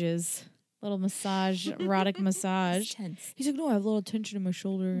massages, little massage, erotic massage. It's tense. He's like, no, I have a little tension in my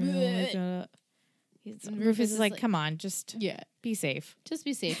shoulder. You know, like, And Rufus is like, come on, just Yeah, be safe. just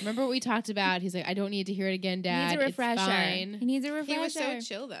be safe. Remember what we talked about? He's like, I don't need to hear it again, He Dad. needs a refresher. It's fine. He needs a refresher. He was so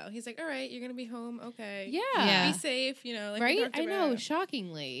chill though. He's like, all right, you're gonna be home. Okay. Yeah. Yeah. Be safe. You know, like we Right? talked I know. about.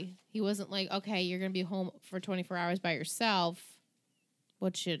 Shockingly, he wasn't like, okay, you're gonna be home for 24 hours by yourself.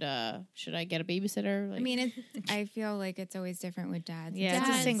 What should I get a babysitter? Like, I mean, I feel like it's always different with dads. Yeah, it's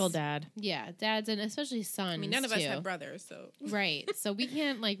a Dads. single dad. yeah, dads and especially sons. I mean, none of us too. have brothers, so Right. So we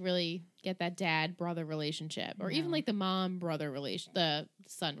can't like really get that dad brother relationship or even No. like the mom brother the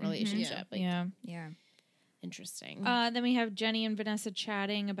son relationship. Like, Yeah. Yeah. interesting. Then we have Jenny and Vanessa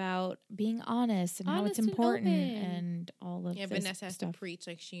chatting about being honest and how Honest it's and important open. and all of yeah. this Vanessa has stuff. to preach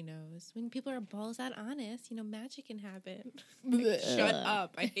like she knows. When people are balls out honest, you know, magic can happen. Like, shut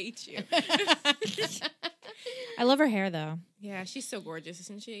up! I hate you. I love her hair though. Yeah, she's so gorgeous,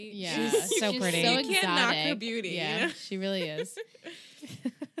 isn't she? yeah, She's so pretty. So You can't knock her exotic. beauty, you Yeah, know? she really is.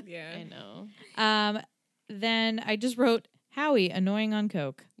 Yeah. I know. Then I just wrote Howie annoying on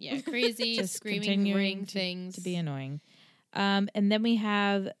coke Yeah, crazy, Just screaming, continuing ring things to be annoying. And then we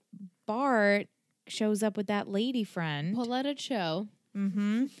have Bart shows up with that lady friend. Pauletta Cho.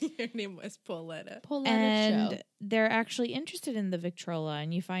 Mm-hmm. Her name was Pauletta. Pauletta And Cho. they're actually interested in the Victrola,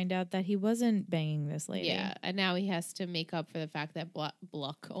 and you find out that he wasn't banging this lady. Yeah, and now he has to make up for the fact that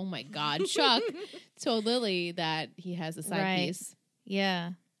Bluck, oh my God, Chuck told Lily that he has a side Right. piece.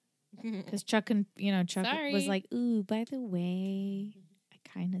 Yeah. Because Chuck was Sorry. like, "Ooh, by the way, I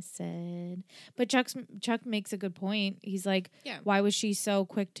kind of said." But Chuck makes a good point. He's like, Yeah. "Why was she so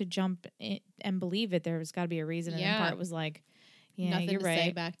quick to jump in and believe it? There's got to be a reason." And Yeah. then Bart was like, "Yeah, Nothing you're to right."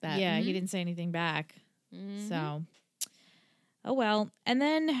 say back that. Yeah, he Mhm. didn't say anything back. Mhm. So, oh well. And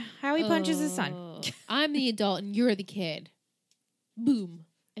then Howie punches his son Oh, I'm the adult and you're the kid. Boom.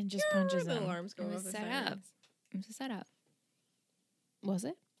 and just punches The him. alarms go It off. was the set up. sirens. It was a setup. Was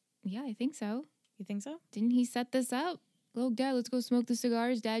it? Yeah, I think so. You think so? Didn't he set this up? oh, Dad, let's go smoke the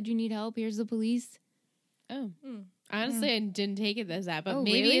cigars. Dad, you need help? Here's the police. Oh. Honestly, I didn't take it as that, but Oh,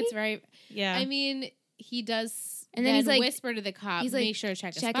 maybe really? it's right. Yeah. I mean, he does And then he's like, whisper to the cop, he's like, make sure to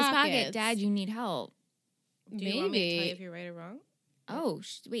check his his pockets. pocket. Dad, you need help. Do you want me to tell you if you're right or wrong? Oh,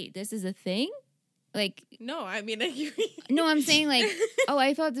 wait, this is a thing? Like, No, I mean, no, I'm saying like, oh,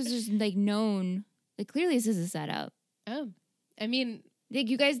 I thought this was like known. Like, clearly this is a setup. Oh. I mean, Like,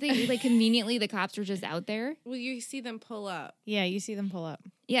 you guys think like conveniently the cops were just out there? Well, you see them pull up. Yeah, you see them pull up.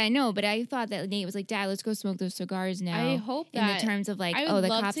 Yeah, I know, but I thought that Nate was like, Dad, let's go smoke those cigars now. I hope in that the terms of like, I would oh, the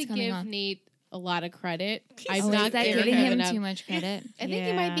love cops to coming give off. Nate a lot of credit. I'm Oh, not is that there. giving him him enough. too much credit? I think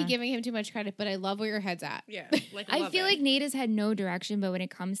you might be Yeah. giving him too much credit, but I love where your head's at. Yeah, like I love feel it. like Nate has had no direction, but when it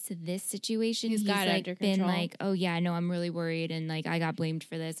comes to this situation, He's he's got it like under been control. like, oh yeah, no, I'm really worried, and like I got blamed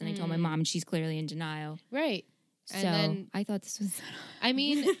for this, and I told my mom, and she's clearly in denial. Right. So And then- I thought this was. I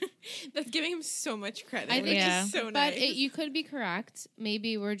mean, That's giving him so much credit. I which think Yeah. is so but nice. you could be correct.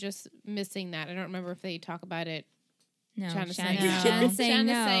 Maybe we're just missing that. I don't remember if they talk about it. No, Shannon's Shannon, saying no. Shannon's saying Shannon's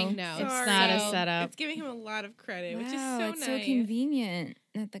no. saying no. It's Sorry. not a So- setup. It's giving him a lot of credit, Wow, which is so it's nice. so convenient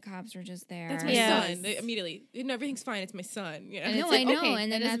that the cops were just there. That's my Yeah. son. They immediately, no, everything's fine. It's my son. Yeah. And No, it's like, I know, okay,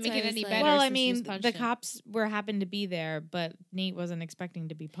 and that then doesn't that's make why it I any was better. like- Well, I since he was mean, punched the him. cops were happened to be there, but Nate wasn't expecting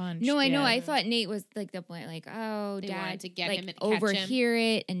to be punched. No, I know. yet. I thought Nate was like the point, like, oh, They Dad, wanted to get like, him and catch him. overhear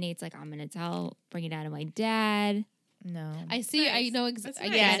it, and Nate's like, I'm gonna bring it out of my dad. No. I see. I Nice. know. That's I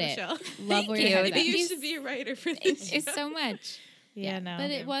nice, get it. Michelle. Love where Thank your you. head's Maybe at. you should be a writer for this. It's so much. Yeah, no.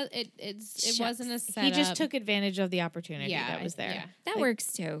 But it was. It Shucks. wasn't a setup. He just took advantage of the opportunity Yeah, that was there. Yeah. That Like-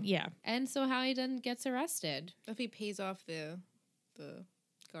 works too. Yeah. And so Howie then gets arrested. If he pays off the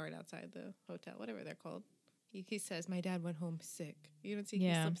guard outside the hotel, whatever they're called, he says, "My dad went home sick." You don't see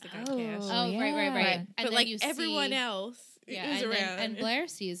Yeah. he slips the guy Oh. cash. Oh, right. yeah. And But then like you everyone see- else Yeah, is and, around. and Blair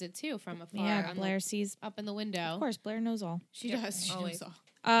sees it too from afar. Yeah, on Blair sees. up in the window. Of course, Blair knows all. She Yep, does. She always. knows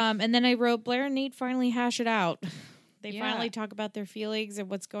all. And then I wrote, Blair and Nate finally hash it out. They Yeah. finally talk about their feelings and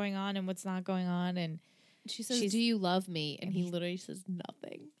what's going on and what's not going on. And She says, She's- "Do you love me?" And and he he's- literally says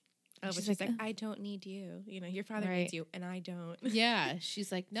nothing. Oh, but she's she's like, like, I don't need you. You know, your father Right. needs you, and I don't. Yeah,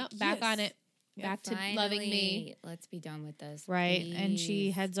 she's like, "No, back Yes. on it, Yeah, back to loving me." Finally, let's be done with this. right. And she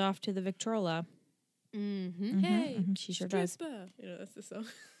please. heads off to the Victrola. Mm-hmm. Hey, She sure does. stripper. You know, that's the song.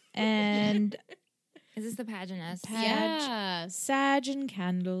 And Is this the pageantess? Yeah, Sag and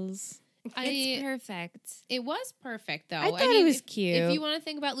candles. It's perfect. It was perfect though. I thought it was if- cute. If you want to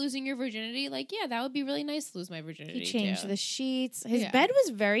think about losing your virginity, like, yeah, that would be really nice to lose my virginity. He changed too. the sheets. His Yeah. bed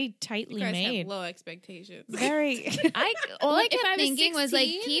was very You tightly guys made. have low expectations. Very. All I Look, if kept I was thinking was like,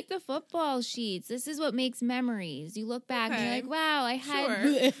 16 keep the football sheets. This is what makes memories. You look back and Okay. you're like, wow, I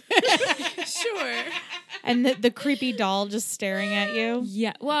had. Sure. Sure. And the creepy doll just staring at you.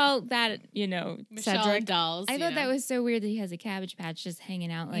 Yeah. Well, that Michelle Cedric. dolls. I you thought know. that was so weird that he has a Cabbage Patch just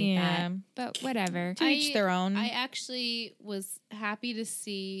hanging out like Yeah. that. But whatever. To each their own. I actually was happy to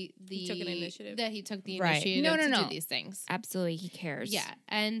see He took an initiative. that he took the Right. initiative No, no, to no. do these things. Absolutely, he cares. Yeah,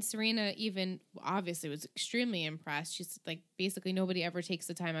 and Serena even obviously was extremely impressed. She's like, basically nobody ever takes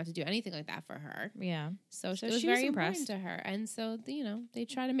the time out to do anything like that for her. Yeah. So, So it was she was very impressed. important to her, and so they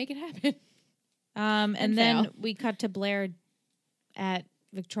try to make it happen. And And then fail. we cut to Blair at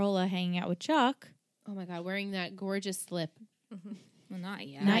Victrola hanging out with Chuck. Oh my god, wearing that gorgeous slip. Well, not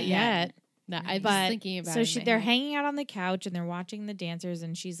yet. Not yet. No, I was But thinking about. so it in my they're head. hanging out on the couch and they're watching the dancers,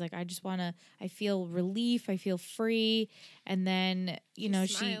 and she's like, I feel relief, I feel free. And then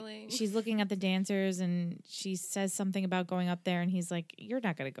She's smiling. she's looking at the dancers and she says something about going up there, and he's like, you're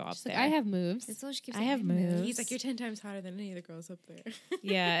not gonna go up She's there. like, I have moves. That's all she keeps I have saying. moves. He's like, you're 10 times hotter than any of the girls up there.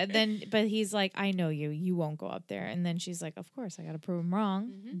 Yeah, and then but he's like, I know you won't go up there. And then she's like, of course, I gotta prove him wrong.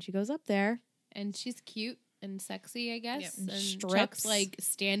 Mhm. And she goes up there. And she's cute and sexy, I guess. Yep. And Strips. Chuck's like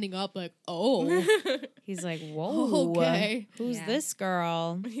standing up, like, oh, He's like, whoa, okay. who's Yeah. this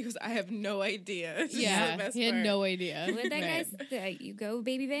girl? He goes, I have no idea. This is Yeah, the best he had part. no idea. What that Right. guy's? You go,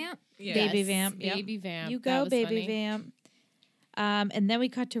 baby vamp. Yeah. Baby Yes, vamp, yep. baby vamp. You That go, was baby funny. vamp. And then we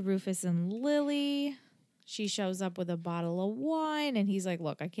cut to Rufus and Lily. She shows up with a bottle of wine, and he's like,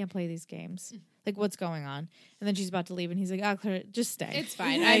 look, I can't play these games. Like, what's going on? And then she's about to leave, and he's like, oh, Claire, just stay. It's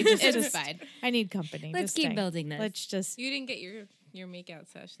fine. It's fine. I need company. Let's Just keep stay. building this. Let's just. You didn't get your makeout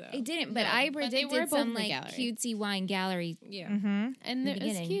sesh, though. I didn't, but No, I but they were predicted both some in the like gallery. cutesy wine gallery. Yeah. Mm-hmm. And the it was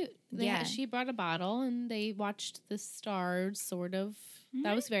beginning. cute. Yeah. She brought a bottle, and they watched the stars, sort of.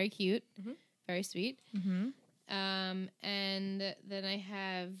 That was very cute. Mhm. Very sweet. Mm-hmm. And then I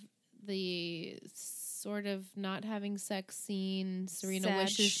have the sort of not having sex scene. Serena Sag.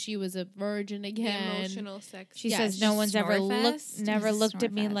 wishes she was a virgin again. Emotional sex. She Yeah, says, no just one's ever snore looked, fest. never Just looked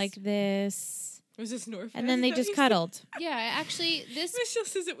at snore me fest. like this. It was a snore fest. And then they just cuddled. Yeah, actually, this... Michelle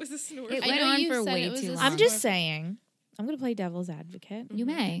says it was a snore It fest. went on for way too long. I'm just saying, I'm going to play devil's advocate. You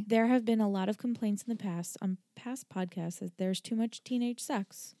may. There have been a lot of complaints in the past on past podcasts that there's too much teenage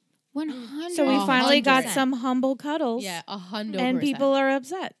sex. 100%. So we finally got 100%. some humble cuddles. Yeah, 100%. And people are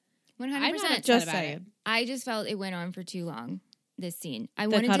upset. 100%. I'm not upset Just about saying. it. I just felt it went on for too long, this scene. I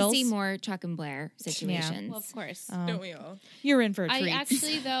The wanted cuddles? to see more Chuck and Blair situations. Well, of course. Don't we all? You're in for a treat. I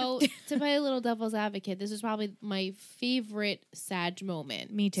actually, though, to play a little devil's advocate, this is probably my favorite Sag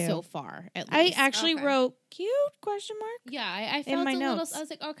moment. Me too. So far, at I least. actually Okay. wrote cute question mark. Yeah, I felt my a little. notes. I was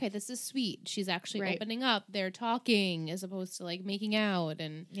like, okay, this is sweet. She's actually Right. opening up. They're talking as opposed to like making out.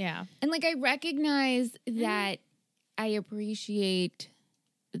 And Yeah. And like I recognize that I appreciate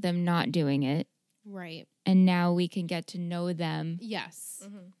them not doing it. right, And now we can get to know them. yes,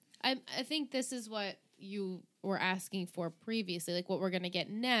 Mm-hmm. I think this is what you were asking for previously. Like what we're gonna get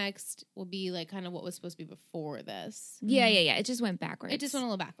next will be like kind of what was supposed to be before this. Yeah. It just went backwards. It just went a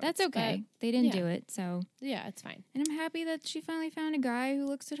little backwards. That's okay. They didn't yeah. do it. So, but yeah, it's fine. and I'm happy that she finally found a guy who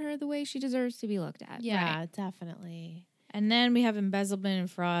looks at her the way she deserves to be looked at. Yeah, definitely. And then we have embezzlement and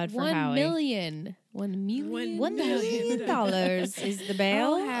fraud for 1 Howie. million. 1 million. $1 million is the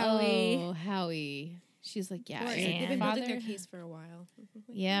bail. Oh, Howie. Oh, Howie. She's like, yeah. Right. she's like, They've been father- building their case for a while.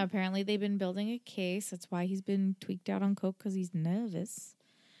 Yeah, apparently they've been building a case. That's why he's been tweaked out on coke because he's nervous.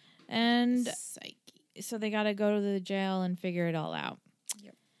 And Psyche. so they got to go to the jail and figure it all out.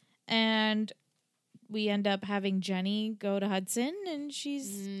 Yep. And we end up having Jenny go to Hudson, and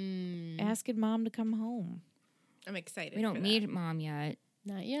she's Mm, asking Mom to come home. I'm excited. We don't for meet Mom yet,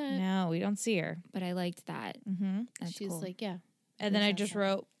 not yet. No, we don't see her. but I liked that. Mm-hmm. That's She's cool. like, yeah. And then I That's just awesome.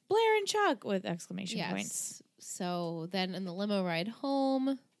 wrote Blair and Chuck with exclamation Yes. points. So then in the limo ride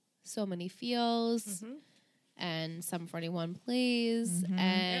home, so many feels. that. Mhm. And Sum 41 plays, Mhm.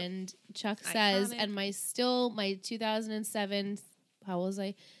 and Chuck says, Iconic. and my 2007, how was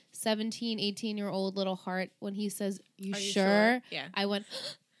I, 17, 18-year-old little heart, when he says, you Are you sure? Yeah. I went,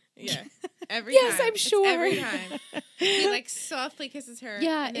 Yeah. Every Yes, time. I'm It's sure. every time. He like softly kisses her.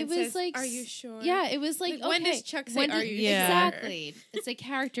 Yeah, and then it was says, like Are you sure? yeah, it was like, Like, when okay, does Chuck say, when "Are did- you Yeah. sure?" Exactly. It's a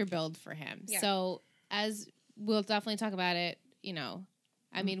character build for him. Yeah. So as we'll definitely talk about it, you know,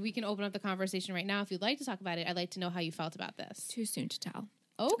 I mean, we can open up the conversation right now if you'd like to talk about it. I'd like to know how you felt about this. Too soon to tell.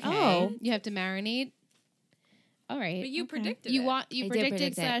 Okay. Oh. You have to marinate. All right. But you Okay. predicted You it. want you I did predicted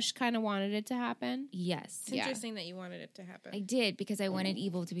predict it. slash kind of wanted it to happen. Yes. It's Yeah. interesting that you wanted it to happen. I did because I wanted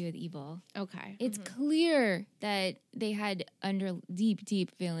evil to be with evil. Okay. It's clear that they had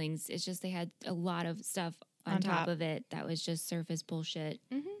deep feelings. It's just they had a lot of stuff on On top top. of it that was just surface bullshit.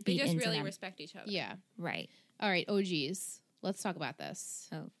 Mhm. they beat just into really them. respect each other. Yeah. Right. All right. OGs. Let's talk about this.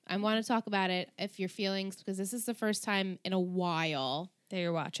 Oh. I want to talk about it if your feelings, because this is the first time in a while That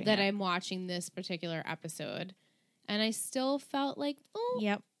you're watching. that it. I'm watching this particular episode. And I still felt like, oh,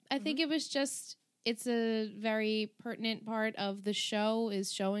 Yep. I think it was just, it's a very pertinent part of the show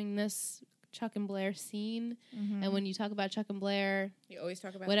is showing this Chuck and Blair scene. Mm-hmm. And when you talk about Chuck and Blair, You always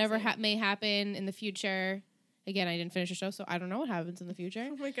talk about whatever the same. may happen in the future. Again, I didn't finish the show, so I don't know what happens in the future.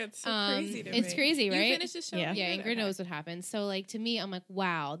 Oh my god, it's so crazy to me. It's crazy, right? You finished the show? Yeah. Yeah, Good? Ingrid Okay. knows what happens. So, like, to me, I'm like,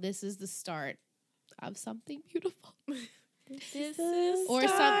 wow, this is the start of something beautiful. This Or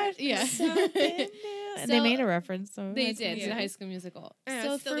some- yeah. And they So- made a reference. So They that's- did to Yeah. High School Musical. Yeah,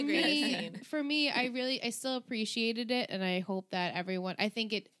 So it's still for the greatest me, scene. I still appreciated it, and I hope that everyone. I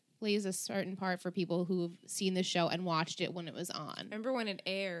think it plays a certain part for people who've seen the show and watched it when it was on. Remember when it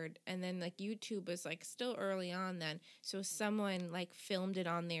aired, and then like YouTube was like still early on then, so someone like filmed it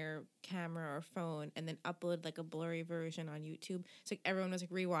on their camera or phone and then uploaded like a blurry version on YouTube. So like everyone was like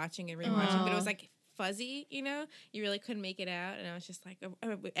rewatching and rewatching, but it was like fuzzy, you know, you really couldn't make it out, and I was just like,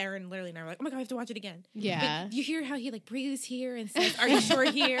 Aaron literally and I were like, oh my god, I have to watch it again. Yeah, But you hear how he like breathes here and says, "Are you sure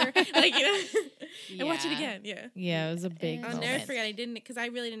here?" Like, you know, and watch it Yeah. again. Yeah, Yeah, it was a big I'll moment. never forget. I didn't because I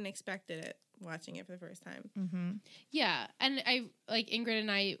really didn't expect it watching it for the first time. Mm-hmm. Yeah, and I like Ingrid and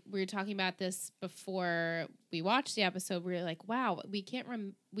I we were talking about this before we watched the episode. We were like, "Wow, we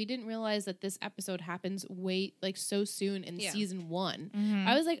didn't realize that this episode happens so soon in Yeah. season 1." Mm-hmm.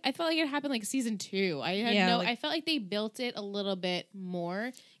 I was like, I felt like it happened like season 2. I had Yeah, I felt like they built it a little bit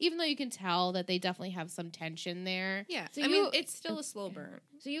more, even though you can tell that they definitely have some tension there. Yeah, So I mean, you- it's still a slow burn.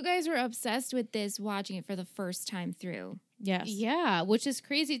 So you guys were obsessed with this watching it for the first time through. Yes. Yeah, which is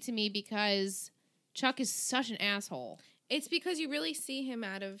crazy to me because Chuck is such an asshole. It's because you really see him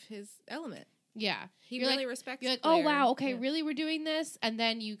out of his element. Yeah. He You're really respects. You're like, oh Blair. wow, okay, Yeah. really, we're doing this, and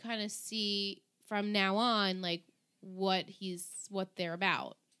then you kind of see from now on like what they're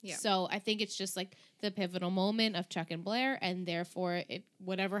about. Yeah. So I think it's just like the pivotal moment of Chuck and Blair, and therefore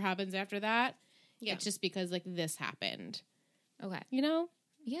whatever happens after that Yeah. It's just because like this happened. Okay. You know?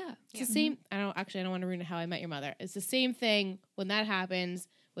 Yeah. It's the same. I don't want to ruin How I Met Your Mother. It's the same thing when that happens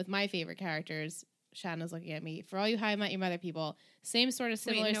with my favorite characters. Shanna's looking at me. For all you How I Met Your Mother people, same sort of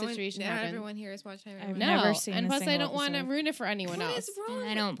similar situation Not happened. everyone here has watched How I Met I've Your No, Mother. never seen and a plus I single don't want to episode. ruin it for anyone What else. is wrong? And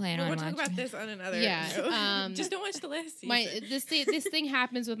I don't plan on We'll talk watching. about this on another. Yeah, Just don't watch the last season. This thing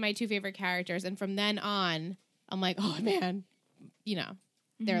happens with my two favorite characters, and from then on, I'm like, oh man, you know,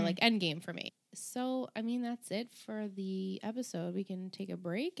 they're like endgame for me. So I mean, that's it for the episode. We can take a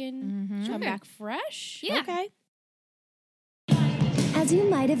break and come back fresh. Yeah. Okay. As you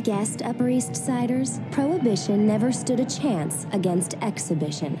might have guessed, Upper East Siders, prohibition never stood a chance against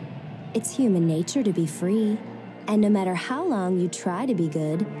exhibition. It's human nature to be free, and no matter how long you try to be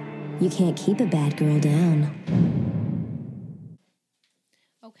good, you can't keep a bad girl down.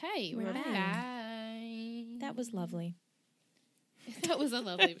 Okay, we're We're back. That was lovely. That was a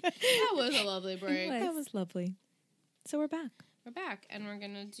lovely. That was a lovely break. That was lovely. So we're back. We're back, and we're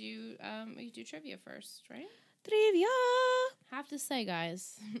gonna do we do trivia first, right? Trivia. Have to say,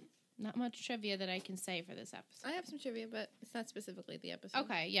 guys, not much trivia that I can say for this episode. I have some trivia, but it's not specifically the episode.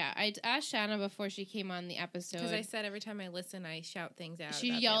 Okay, yeah, I asked Shanna before she came on the episode Because I said every time I listen, I shout things out. she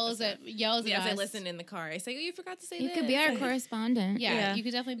about the yells episode. at as I us. listen in the car. I say, "Oh, you forgot to say You this." could be our correspondent. Yeah, you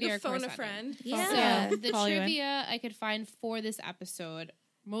could definitely be You our phone a correspondent. friend. Yeah. So the Call you in. trivia I could find for this episode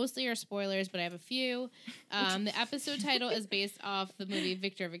mostly are spoilers, but I have a few. The episode title is based off the movie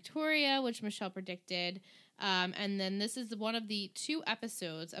Victor Victoria, which Michelle predicted. And then this is one of the 2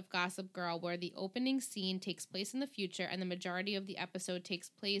 episodes of Gossip Girl where the opening scene takes place in the future and the majority of the episode takes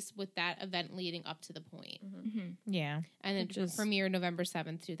place with that event leading up to the point. Yeah. And it Which is- premiered November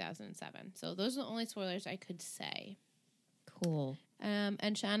 7th, 2007. So those are the only spoilers I could say. Cool.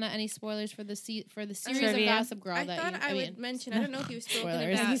 And Shanna, any spoilers for the series Trivia? of Gossip Girl? I that thought I would mention. I don't know if you've spoken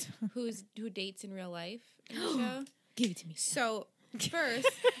Spoilers. about who dates in real life in the show. Give it to me. So first,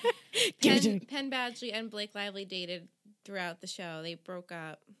 Give it to me. Penn Badgley and Blake Lively dated throughout the show. They broke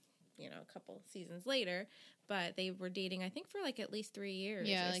up, a couple seasons later, but they were dating, I think, for like at least 3 years.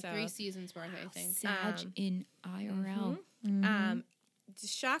 Yeah, or like so. 3 seasons worth, I think. Sag in IRL.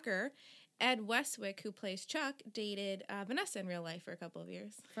 Shocker. Ed Westwick, who plays Chuck, dated Vanessa in real life for a couple of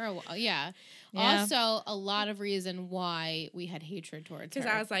years. For a while, yeah. Yeah. Also, a lot of reason why we had hatred towards her. Because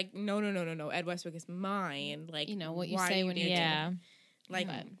I was like, no. Ed Westwick is mine. Like, You know, what you why say are when you dating Yeah. him? Like,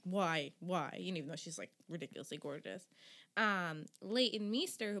 But- why? Even though she's like ridiculously gorgeous. Leighton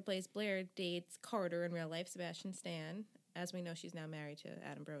Meester, who plays Blair, dates Carter in real life, Sebastian Stan. As we know, she's now married to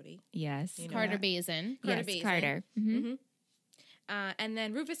Adam Brody. Yes. You know Carter that? Bazin. Carter Yes, Bazin. Carter. Mhm. And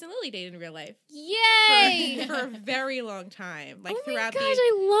then Rufus and Lily dated in real life Yay! for a very long time. Like oh my throughout gosh, the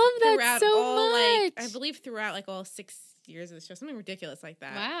I love that throughout so all much. I believe throughout like all 6 years of the show, something ridiculous like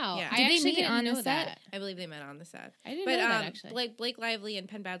that. Wow. Yeah. I Did they actually meet didn't on the know set? that. I believe they met on the set. I didn't But know that, actually. Blake Lively and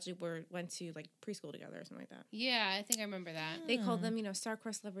Penn Badgley went to like preschool together or something like that. Yeah, I think I remember that. They called them,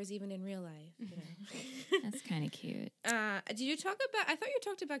 star-crossed lovers even in real life. That's kind of cute. Did you talk about? I thought you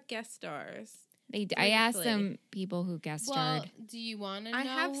talked about guest stars. I asked Briefly. some people who guest Well, starred. do you want to know? I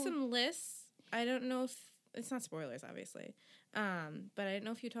have some lists. I don't know if it's not spoilers, obviously. But I didn't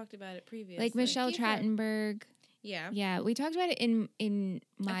know if you talked about it previously. Like Michelle Keep it. Trachtenberg. Yeah. Yeah, we talked about it in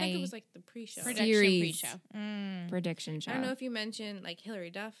my I think it was like the pre-show. Prediction series. pre-show. prediction show. I don't know if you mentioned like Hilary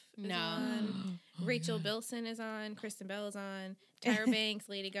Duff is No. on, Rachel Bilson is on, Kristen Bell is on, Tyra Banks,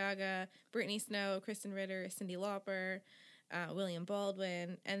 Lady Gaga, Brittany Snow, Kristen Ritter, Cyndi Lauper, William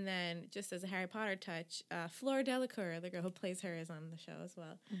Baldwin, and then just as a Harry Potter touch, Flora Delacour, the girl who plays her, is on the show as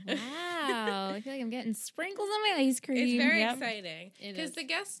well. Wow, I feel like I'm getting sprinkles on my ice cream. It's very Yep. exciting It because is. the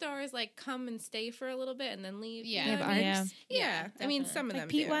guest stars like come and stay for a little bit and then leave. Yeah. you know They what have I mean? arcs? Yeah, I mean some of Like them.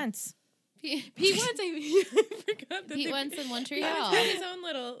 Pete do. Wentz. Pete Wentz, I forgot that Pete they- Wentz in One Tree He Hill. had his own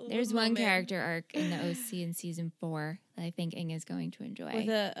little. There's little one moment. character arc in the OC in season 4 that I think Inga's going to enjoy. With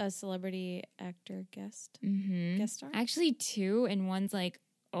a celebrity actor guest. Mm-hmm. Guest star? Actually, 2, and one's like,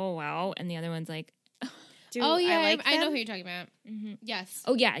 oh wow, and the other one's like, Do Oh, yeah, I, like I know them? who you're talking about. mm-hmm. Yes.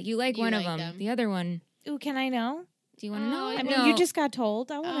 Oh yeah, you like You one like of them. The other one, Ooh, can I know? do you want to know? Oh, I I mean, No. you just got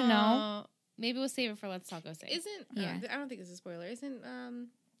told. I want to know. Maybe we'll save it for Let's Talk OC. Isn't Yeah. I don't think this is a spoiler. Isn't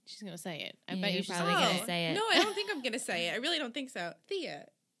She's going to say it. I Yeah, bet you're you she's probably going gonna to say it. No, I don't think I'm gonna say it. I really don't think so. Thea.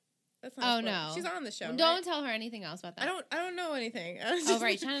 That's not. a Oh, spoiler. no. She's on the show. Don't right? tell her anything else about that. I don't know anything. I was Oh, just-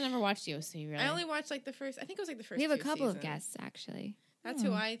 right. China never watched you, so you really. I only watched like the first. I think it was like the first. We have a 2 couple of seasons. guests actually. That's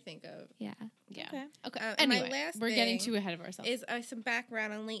who I think of. Yeah, Yeah. Okay. Okay. And my Anyway, last we're getting thing too ahead of ourselves. Is some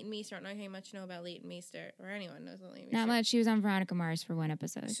background on Leighton Meester. I don't know how much you know about Leighton Meester, or anyone knows about Leighton Meester. not much. She was on Veronica Mars for one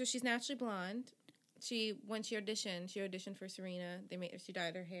episode. So she's naturally blonde. when she auditioned for Serena. She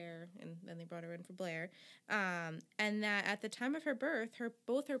dyed her hair, and then they brought her in for Blair. And that at the time of her birth,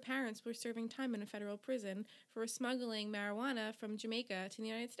 both her parents were serving time in a federal prison for smuggling marijuana from Jamaica to the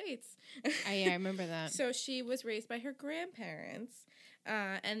United States. I remember that. So she was raised by her grandparents.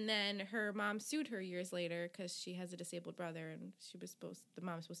 And then her mom sued her years later because she has a disabled brother, and the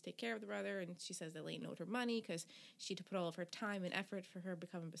mom was supposed to take care of the brother, and she says that Leighton owed her money because she had to put all of her time and effort for her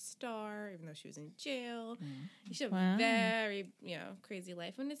becoming a star, even though she was in jail. She had a very, crazy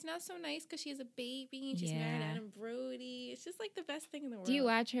life, and it's not so nice because she has a baby and she's married to Adam Brody. It's just like the best thing in the world. Do you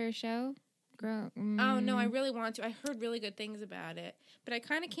watch her show? Oh no, I really want to. I heard really good things about it, but I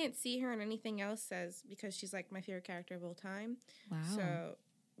kind of can't see her in anything else because she's like my favorite character of all time. Wow. So,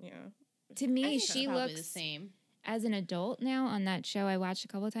 to me, she looks the same. As an adult now on that show I watched a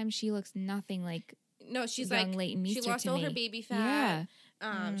couple of times, she looks nothing like she's young like Leighton Meester. She lost all her baby fat.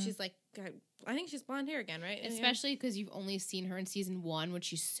 Yeah. She's like, I think she's blonde hair again, right? Especially because you've only seen her in season 1 when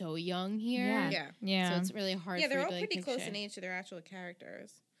she's so young here. Yeah. So it's really hard. Yeah, they're all to, pretty close in age to their actual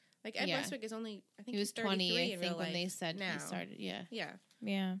characters. Like Ed Westwick is only, I think he was 20. I think when they said now. he started. Yeah.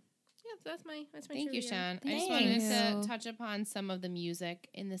 So that's my Thank you, Sean. Thank I just wanted to touch upon some of the music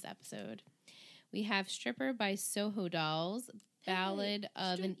in this episode. We have "Stripper" by Soho Dolls, "Ballad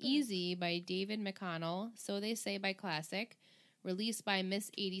of an Easy" by David McConnell, "So They Say" by Classic, "Released" by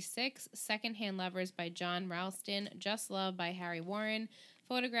Miss 86, "Secondhand Lovers" by John Ralston, "Just Love" by Harry Warren,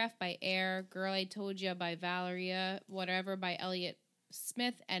 "Photograph" by Air, "Girl I Told Ya" by Valeria, "Whatever" by Elliott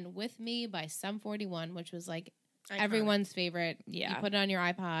Smith, and "With Me" by Sum 41, which was like everyone's favorite. Yeah, you put it on your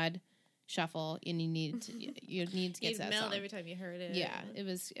iPod shuffle, and you need to get that song every time you heard it. Yeah, it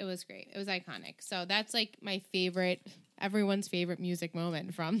was great. It was iconic. So that's like my favorite, everyone's favorite music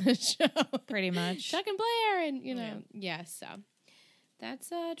moment from the show, pretty much. Chuck and Blair, and so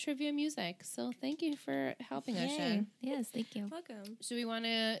that's trivia music. So thank you for helping us, Shen. Yes, thank you. Welcome. So we want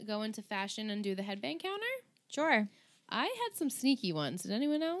to go into fashion and do the headband counter? Sure. I had some sneaky ones. Did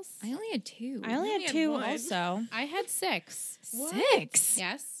anyone else? I only had 2. I only had 2 also. I had 6. What? 6?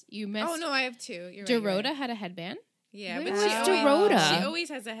 Yes. You missed. Oh, no, I have 2. You're Dorota right. had a headband. Yeah, Where but was Dorota? She always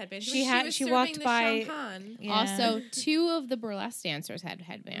has a headband. She was walked the by. Champagne. Yeah. Also, 2 of the burlesque dancers had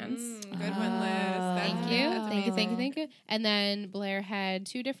headbands. Good one, Liz. Thank you. And then Blair had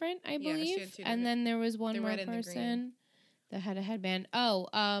 2 different, I Yeah, believe. she had 2 and then there was one the more red and the person green. that had a headband. Oh,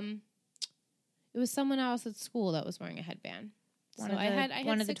 it was someone else at school that was wearing a headband. I had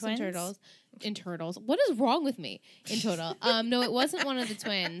one of the 6 twins? in turtles. What is wrong with me in total? No, it wasn't one of the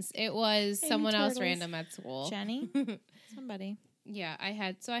twins. It was someone else random at school. Jenny? Somebody. Yeah, I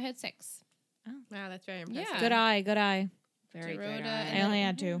had 6. Oh. Wow, that's very impressive. Yeah. Good eye. Very Dorota good. I only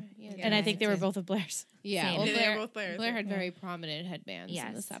had 2. Yeah, And I think they were both of Blair's. Yeah, Same. well, They Blair, were both Blairs. Blair had very prominent headbands in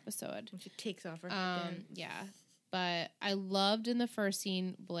Yes. this episode. When she takes off her headband. Yeah. But I loved in the first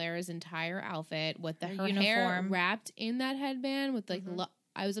scene Blair's entire outfit with her hair uniform wrapped in that headband with like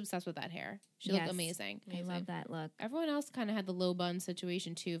I was obsessed with that hair. She looked Yes. amazing. I love that look. Everyone else kind of had the low bun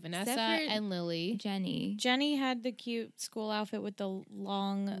situation too. Vanessa Except for and Lily Jenny. Jenny had the cute school outfit with the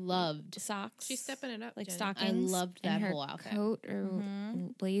long loved. socks. She's stepping it up, like Jenny. stockings. I loved that And her whole outfit. coat or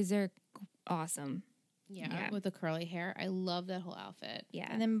blazer, awesome. Yeah, with the curly hair. I love that whole outfit. Yeah.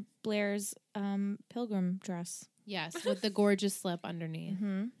 And then Blair's pilgrim dress. Yes, with the gorgeous slip underneath.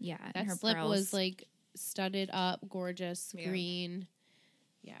 Yeah. That and her slip pearls. was like studded up, gorgeous, green.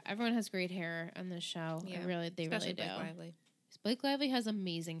 Yeah, everyone has great hair on this show. Yeah. They Especially really do. Blake Lively. Blake Lively has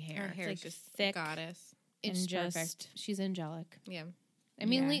amazing hair. Her hair It's is like just thick. goddess. It's and just- perfect. She's angelic. Yeah. I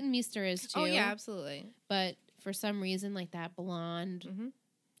mean, Yeah. Leighton Meester is too. Oh, yeah, absolutely. But for some reason, like that blonde Mm-hmm.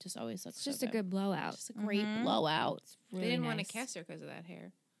 just always looks It's so just a good blowout. Just a great blowout. They didn't want to cast her because of that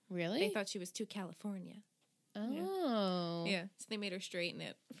hair. Really? They thought she was too California. Oh. Yeah, so they made her straighten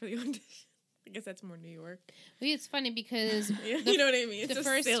it for the audition. I guess that's more New York. Well, it's funny because You know what I mean? It's the so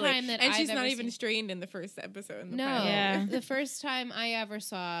first silly. time that and I've she's not ever even seen- straightened in the first episode. In the no, pilot. Yeah. the first time I ever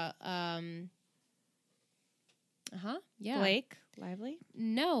saw, yeah, Blake Lively.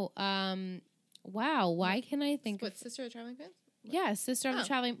 No, wow. Why can I think What, of? Sister of the Traveling Pants? Yeah, Sister of the Oh,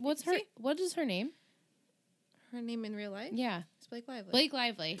 Traveling. What's her? see? What is her name? Her name in real life? Yeah, It's Blake Lively. Blake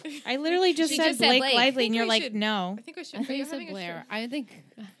Lively. I literally just She said just said Blake Blake. Lively, I and you're think like, I should- no. I think I should. I think you you're said having a Blair. stroke. I think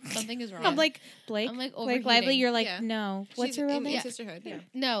something is wrong. I'm like Blake. I'm like Blake Lively. overheating. You're like, Yeah. no. What's She's her real in name? Sisterhood. Yeah.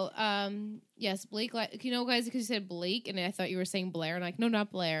 No, yes, Blake. You know, guys, because you said Blake, and I thought you were saying Blair, and I'm like, no,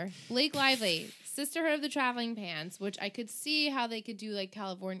 not Blair. Blake Lively, Sisterhood of the Traveling Pants, which I could see how they could do like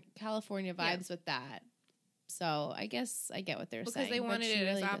California vibes with that. So I guess I get what they're saying. Because they but wanted she it as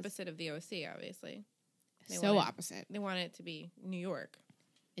really does- opposite of the OC, obviously. They So wanted- opposite. They wanted it to be New York.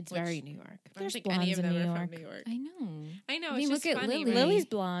 It's very New York. I don't There's think any of blondes them in are New from New York. I know. I know. I It's mean, just look at funny, Lily. right? Lily's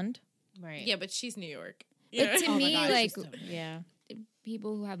blonde. Right. Yeah, but she's New York. But Yeah. to Oh my me, gosh, like she's so- Yeah.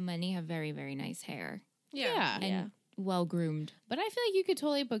 people who have money have very, very nice hair Yeah. and well groomed. But I feel like you could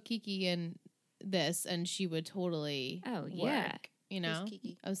totally put Kiki in this and she would totally Oh, yeah. work, you know? Who's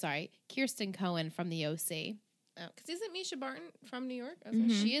Kiki? Oh, sorry. Kirsten Cohen from the OC. Oh, because isn't Misha Barton from New York? Mhm.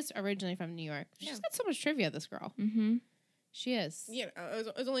 She is originally from New York. She's Yeah. got so much trivia, this girl. Mm-hmm. She is. You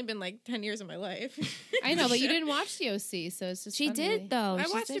know, it's only been like 10 years of my life. I know, but you didn't watch the OC, so it's just She funny. did, though. I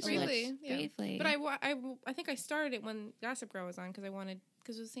She watched said it she watched briefly. Yeah. briefly. But I think I started it when Gossip Girl was on because it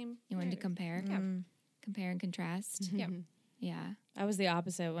was the same. You wanted to writer. compare? Yeah. Compare and contrast? Yeah. Yeah. I was the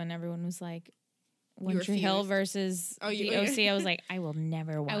opposite when everyone was like, were One Tree Hill fused. versus Oh, the you- OC. I was like, I will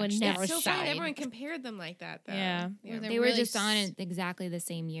never watch. would this. never It's so funny side. that everyone compared them like that, though. Yeah. Well, They were really just on it exactly the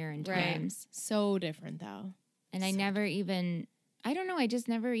same year in Right. times. So different, though. And I never even, I don't know, I just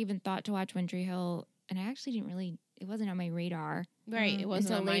never even thought to watch One Tree Hill. And I actually didn't really, it wasn't on my radar. Right. It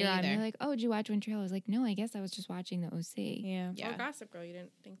wasn't until on mine later on. either. They're like, oh, did you watch One Tree Hill? I was like, no, I guess I was just watching the OC, Yeah. yeah. Or Gossip Girl, you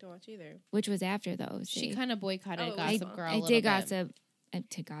didn't think to watch either. which was after the OC. She kind of boycotted Oh, Gossip Girl a I little did bit. gossip.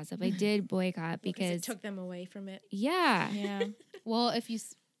 To gossip. I did boycott Because because, it took them away from it. yeah. Yeah. Well, if you...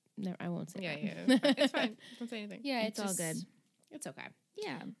 No, I won't say Yeah, that. yeah. It's fine. Don't say anything. Yeah, It's all just- good. It's okay.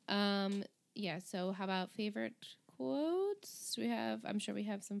 Yeah. Yeah, so how about favorite quotes? Do we have... I'm sure we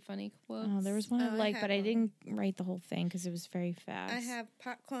have some funny quotes. Oh, there was one Oh, I I liked, have but I one. didn't write the whole thing because it was very fast. I have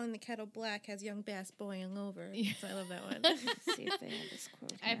pot calling the kettle black has young bass boiling over. Yeah. So I love that one. Let's see if they have this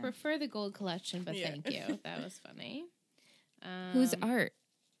quote. I here. prefer the gold collection, but Yeah. thank you. That was funny. Who's Art?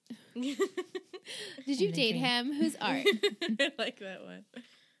 Did you the date dream. him? Who's Art? I like that one.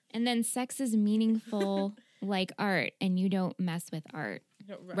 And then sex is meaningful like art, and you don't mess with art.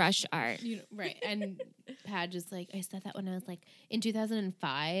 Don't Rush art. You know, right. And Padge is like, I said that when I was like in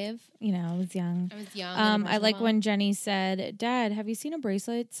 2005. You know, I was young. I was young. I and like impressionable. when Jenny said, "Dad, have you seen a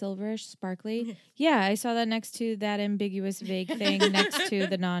bracelet, silverish, sparkly?" Yeah, I saw that next to that ambiguous, vague thing next to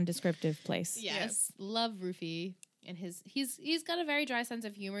the non-descriptive place. Yes, love Rufy. And he's got a very dry sense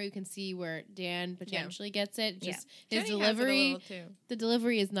of humor. You can see where Dan potentially gets it. Just his Jenny has it a delivery, little, too. the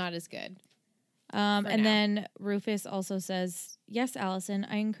delivery is not as good. And now. then Rufus also says, "Yes, Allison,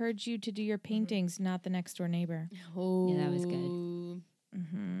 I encourage you to do your paintings, not the next door neighbor." Oh, Yeah, that was good.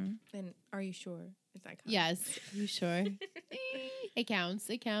 Mm-hmm. Then are you sure? Is that Yes, you sure? It counts.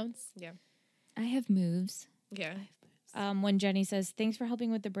 It counts. I have moves. Yeah. When Jenny says, "Thanks for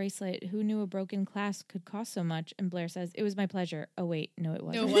helping with the bracelet. Who knew a broken clasp could cost so much?" And Blair says, "It was my pleasure." Oh wait, no, it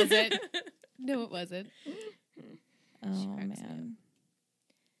wasn't. No, it wasn't. No, it wasn't. Oh cracks me man.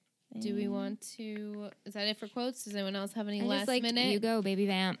 Do we want to? Is that it for quotes? Does anyone else have any I last just like, minute? you go, baby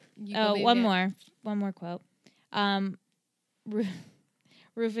vamp. You go, Oh, baby. one more quote.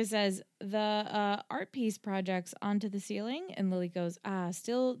 Rufus says, "The art piece project's onto the ceiling," and Lily goes,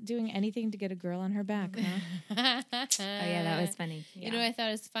 "Still doing anything to get a girl on her back, huh?" Oh, yeah, that was funny. You know what I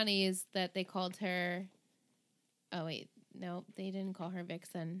thought was funny is that they called her. Oh wait, no, they didn't call her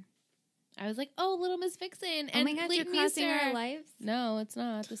Vixen. I was like, oh, Little Miss Vixen. Oh And my God, Fleet you're crossing Meester. our lives? No, it's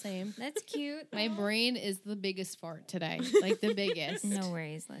not the same. That's cute. My brain is the biggest fart today, like the biggest. No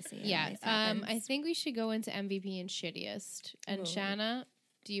worries, Leslie. It Yeah. always I happens. think we should go into MVP and shittiest. And Whoa. Shanna,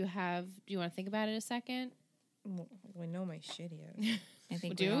 do you want to think about it a second? Well, we know my shittiest. I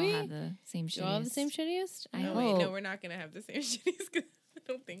think Do we all we? have the same Do you all have the shittiest. same shittiest? I No, hope. wait, no, we're not going to have the same shittiest. 'Cause I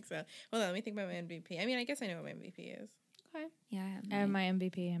don't think so. Hold on, let me think about my MVP. I mean, I guess I know what my MVP is. Okay. Yeah, I have I have mine. my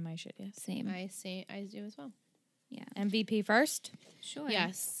MVP and my shittiest. Same. I do as well. Yeah. MVP first. Sure.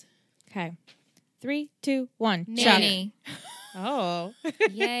 Yes. Okay. 3, 2, 1. Chuck. Nanny. Oh.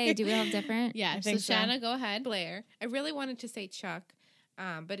 Yay. Do we all have different? Yeah. I So think so. Shanna, go ahead. Blair. I really wanted to say Chuck,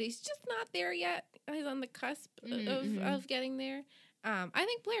 but he's just not there yet. He's on the cusp of getting there. I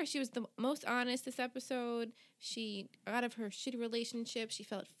think Blair, she was the most honest this episode. She, out of her shitty relationship, she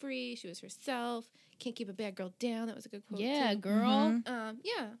felt free. She was herself. Can't keep a bad girl down. That was a good quote. Yeah, too. girl.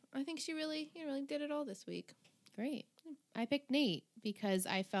 Yeah, I think she really did it all this week. Great. I picked Nate because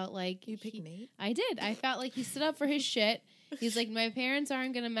I felt like You picked Nate? I did. I felt like he stood up for his shit. He's like, my parents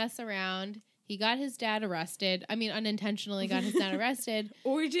aren't going to mess around. He got his dad arrested. I mean, unintentionally got his dad arrested.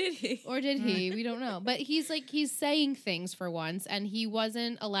 Or did he? Or did he? We don't know. But he's saying things for once, and he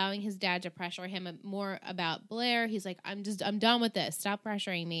wasn't allowing his dad to pressure him more about Blair. He's like, I'm done with this. Stop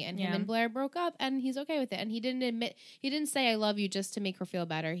pressuring me. And him Yeah. and Blair broke up, and he's okay with it. And he didn't say I love you just to make her feel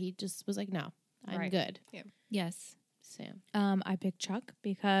better. He just was like, no, I'm Right. good. Yes. Sam. I picked Chuck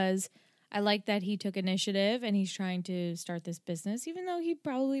because I like that he took initiative and he's trying to start this business, even though he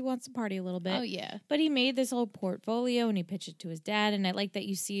probably wants to party a little bit. Oh, yeah. But he made this whole portfolio and he pitched it to his dad. And I like that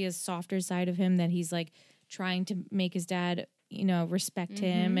you see a softer side of him, that he's like trying to make his dad, you know, respect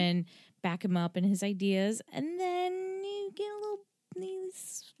him and back him up in his ideas. And then you get a little,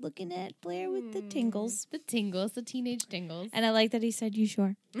 he's looking at Blair with the tingles. The tingles, the teenage tingles. And I like that he said, "You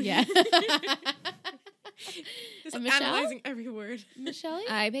sure?" Yeah. Just Michelle? analyzing every word. Michelle?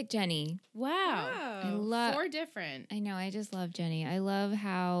 I picked Jenny. Wow. I love. 4 different. I know. I just love Jenny. I love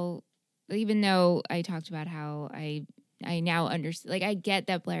how, even though I talked about how I now understand, like I get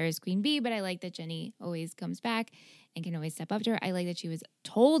that Blair is Queen Bee, but I like that Jenny always comes back and can always step up to her. I like that she was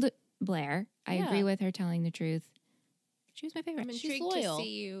told Blair. I agree with her telling the truth. She was my favorite. I'm She's intrigued loyal. to see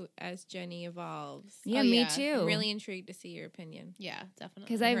you as Jenny evolves. Yeah, Oh, me yeah. too. I'm really intrigued to see your opinion. Yeah,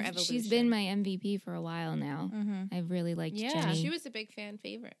 definitely. Because her she's evolution. been my MVP for a while now. Mm-hmm. I've really liked Yeah. Jenny. She was a big fan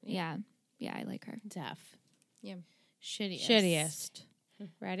favorite. yeah, I like her. Deaf. Yeah. Shittiest.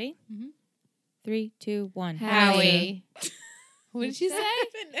 Ready? Mhm. 3, 2, 1. Howie. What did she say?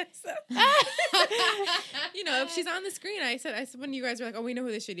 Vanessa. You know, if she's on the screen, I said when you guys were like, "Oh, we know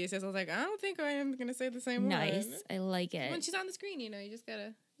who the shittiest is," I was like, "I don't think I am gonna say the same Nice. word." I like it. When she's on the screen, you know, you just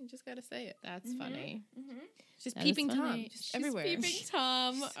gotta say it. That's funny. She's That is peeping funny. Tom, just She's everywhere. peeping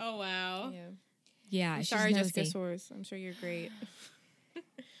Tom. Oh, wow. Yeah. Yeah, I'm she's sorry, nosy. Jessica Soares. I'm sure you're great.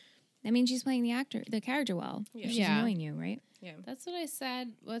 That means she's playing the character well. Yeah. She's Yeah. knowing you, right? Yeah. That's what I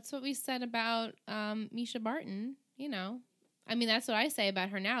said. That's what we said about Misha Barton, you know. I mean, that's what I say about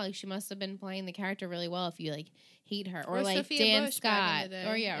her now. Like, she must have been playing the character really well if you, like, hate her. Or like, Sophia Dan Bush back Scott. in the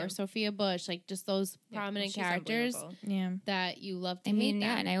day. Or, yeah, or Sophia Bush. Like, just those prominent she's characters unbelievable. Yeah. that you love to I hate mean, yeah,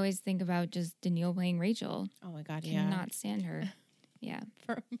 them. and I always think about just Danielle playing Rachel. Oh, my God, yeah. Cannot stand her. Yeah.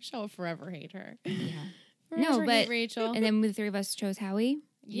 Michelle will forever hate her. Yeah. Forever hate but Rachel. And then the 3 of us chose Howie.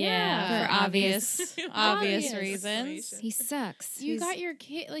 Yeah. For obvious Obvious reasons. He sucks. You He's- got your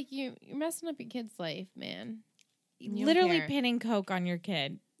kid, like, you're messing up your kid's life, man. You don't Literally care. pinning coke on your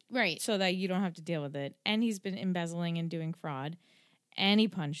kid Right. so that you don't have to deal with it. And he's been embezzling and doing fraud. And he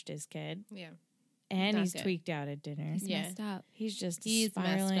punched his kid. Yeah. And Not he's good. tweaked out at dinner. He's Yeah. messed up. He's just He's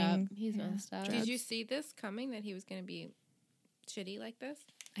spiraling. messed up. He's Yeah. messed up. Did you see this coming, that he was going to be shitty like this?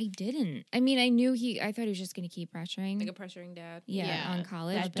 I didn't. I mean, I knew I thought he was just going to keep pressuring. Like a pressuring dad? yeah, Yeah. on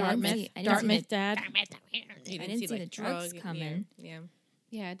college. That but I didn't Dartmouth, see- I didn't see Dartmouth the- dad. You I didn't see the drugs coming. Yeah.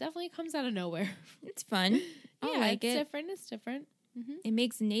 Yeah, it definitely comes out of nowhere. It's fun. I yeah, like it's it. different. It's different. Mm-hmm. It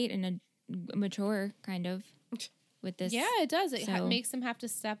makes Nate a mature kind of with this. Yeah, it does. It so- makes him have to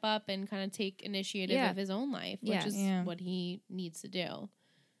step up and kind of take initiative Yeah. of his own life, which Yeah. is Yeah. what he needs to do.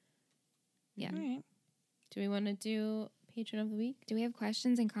 Yeah. All right. Do we want to do Patron of the Week? Do we have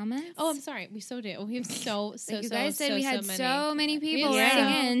questions and comments? Oh, I'm sorry. We so did. We have so Like you guys said we had so many people have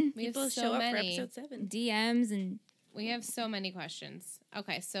writing so- in. We have People so show up many. for episode 7. DMs and We have so many questions.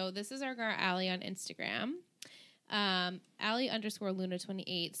 Okay, so this is our girl Allie on Instagram.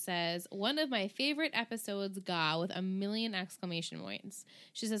 Allie_Luna28 says, one of my favorite episodes, Ga, with a million exclamation points.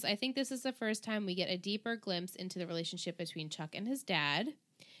 She says, I think this is the first time we get a deeper glimpse into the relationship between Chuck and his dad.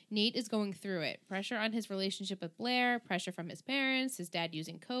 Nate is going through it. Pressure on his relationship with Blair, pressure from his parents, his dad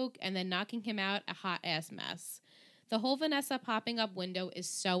using coke, and then knocking him out a hot-ass mess. The whole Vanessa popping up window is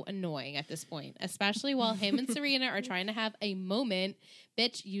so annoying at this point, especially while him and Serena are trying to have a moment.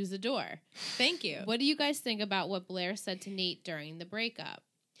 Bitch, use the door. Thank you. What do you guys think about what Blair said to Nate during the breakup?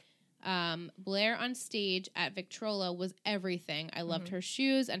 Blair on stage at Victrola was everything. I loved her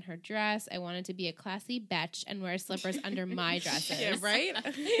shoes and her dress. I wanted to be a classy bitch and wear slippers under my dresses. Yeah, right?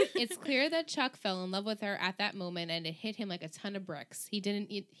 It's clear that Chuck fell in love with her at that moment, and it hit him like a ton of bricks. He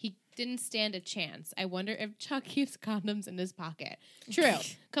didn't stand a chance. I wonder if Chuck keeps condoms in his pocket. True.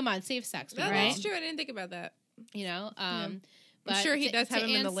 Come on, safe sex, That's right? true. I didn't think about that. You know, I'm sure he does have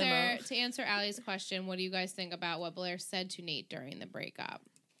him in the limo. To answer Allie's question, what do you guys think about what Blair said to Nate during the breakup?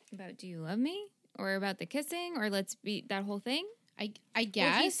 about do you love me? Or about the kissing? Or let's be that whole thing? I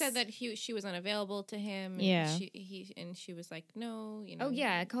guess Well, he said that she was unavailable to him. And Yeah. she was like, no, you know. Oh,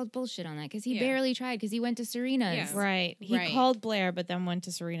 yeah. I called bullshit on that because he Yeah. barely tried because he went to Serena's. Yeah. Right. He Right. called Blair, but then went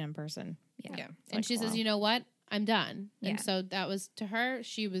to Serena in person. Yeah. Yeah. and she says, you know what? I'm done. Yeah. And so that was to her,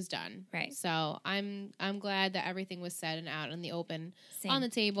 she was done. Right. So I'm glad that everything was said and out in the open Same. on the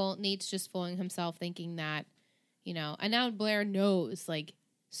table. Nate's just fooling himself thinking that, you know, and now Blair knows like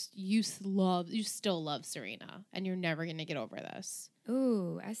you still love Serena and you're never going to get over this.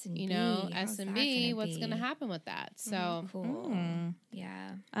 Ooh, S&B. You know, How's that S&B, gonna what's be? going to happen with that? So, Cool.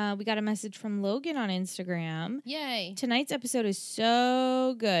 Yeah. We got a message from Logan on Instagram. yay. Tonight's episode is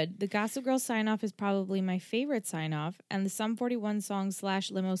so good. The Gossip Girl sign off is probably my favorite sign off, and the Sum 41 song /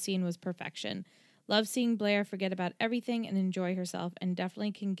 limo scene was perfection. Love seeing Blair forget about everything and enjoy herself, and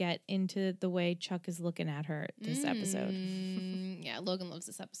definitely can get into the way Chuck is looking at her this episode. Yeah, Logan loves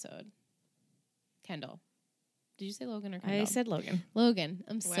this episode. Kendall. Did you say Logan or Kendall? I said Logan. Logan.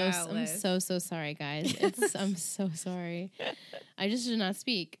 I'm Wow, Liz. so sorry, guys. I'm so sorry. I just did not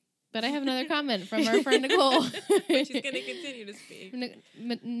speak. But I have another comment from our friend Nicole. She's going to continue to speak.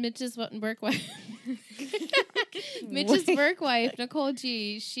 Mitch's work wife. Mitch's work wife, Nicole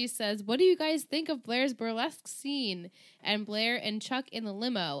G. She says, "What do you guys think of Blair's burlesque scene and Blair and Chuck in the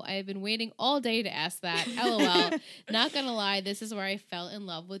limo? I have been waiting all day to ask that. LOL. Not gonna lie, this is where I fell in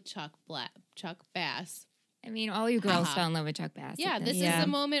love with Chuck Bass. I mean, all you girls fell in love with Chuck Bass. Yeah, this is the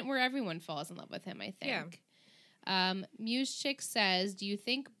moment where everyone falls in love with him, I think. Yeah. Muse Chick says, do you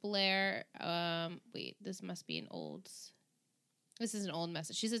think Blair... wait, this must be an old... This is an old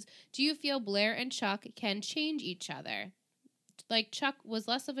message. She says, do you feel Blair and Chuck can change each other? Like, Chuck was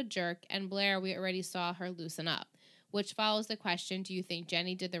less of a jerk, and Blair, we already saw her loosen up. Which follows the question, do you think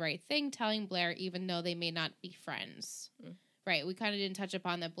Jenny did the right thing telling Blair even though they may not be friends? Right, we kind of didn't touch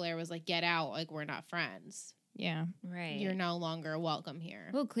upon that Blair was like, get out, like, we're not friends. Yeah. Right. You're no longer welcome here.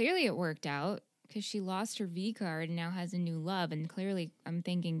 Well, clearly it worked out because she lost her V card and now has a new love. And clearly I'm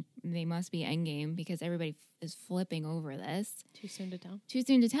thinking they must be endgame because everybody is flipping over this. Too soon to tell. Too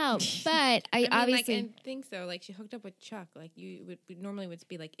soon to tell. But I mean, obviously... Like, I think so. Like, she hooked up with Chuck. Like, you would normally would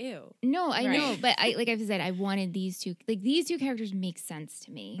be like, ew. No, I Right. know. But like I've said, I wanted these two... Like, these two characters make sense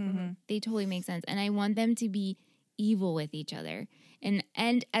to me. Mm-hmm. They totally make sense. And I want them to be evil with each other. And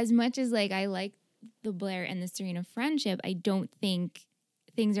as much as, like, I like the Blair and the Serena friendship, I don't think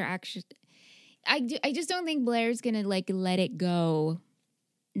things are actually... I just don't think Blair's gonna, like, let it go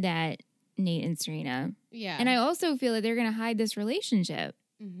that Nate and Serena. Yeah. And I also feel that they're gonna hide this relationship.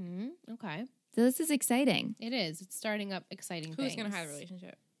 Mm-hmm. Okay. So this is exciting. It is. It's starting up exciting things. Who's going to hide the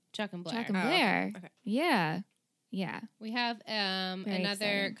relationship? Chuck and Blair. Chuck and Oh, Blair. okay. Yeah. Yeah. We have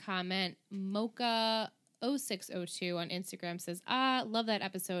another exciting. comment. Mocha0602 on Instagram says, love that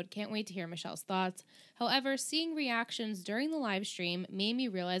episode. Can't wait to hear Michelle's thoughts. However, seeing reactions during the live stream made me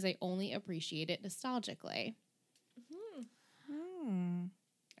realize I only appreciate it nostalgically.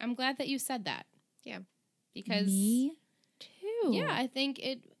 I'm glad that you said that. Yeah. Because Me too. yeah, I think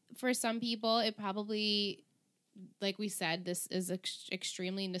it for some people it probably, like we said, this is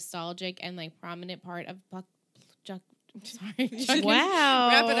extremely nostalgic and like prominent part of Chuck Wow.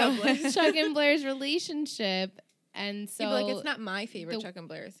 Wrap it up, Liz. Chuck and Blair's relationship, and so You'd be like, it's not my favorite Chuck and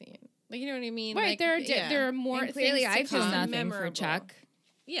Blair scene. Like, you know what I mean? right. Like, There are more. And clearly, things to I feel come. nothing Memorable. for Chuck.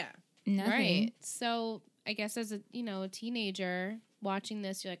 Yeah. Nothing. Right. So I guess as a teenager watching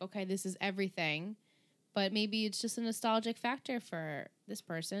this, you're like, okay, this is everything, but maybe it's just a nostalgic factor for this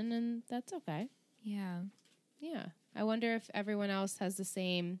person, and that's okay. Yeah. Yeah. I wonder if everyone else has the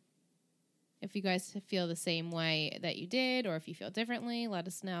same. If you guys feel the same way that you did, or if you feel differently, let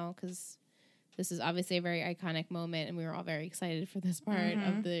us know, because this is obviously a very iconic moment, and we were all very excited for this part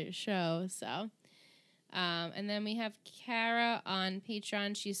of the show. So, and then we have Kara on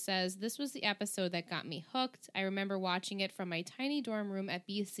Patreon. She says, this was the episode that got me hooked. I remember watching it from my tiny dorm room at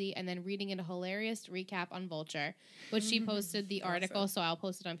BC and then reading a hilarious recap on Vulture, which she posted the article, so I'll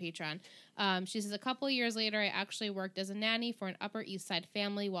post it on Patreon. She says, a couple of years later, I actually worked as a nanny for an Upper East Side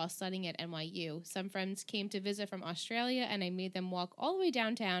family while studying at NYU. Some friends came to visit from Australia, and I made them walk all the way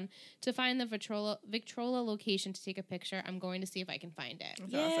downtown to find the Victrola location to take a picture. I'm going to see if I can find it.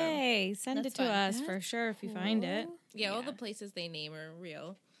 That's awesome. Yay. Send That's it to fun. us for sure if you find it. Yeah, all the places they name are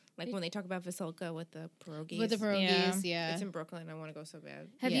real. Like when they talk about Vasilka with the pierogies. With the pierogies, yeah. It's in Brooklyn. I want to go so bad.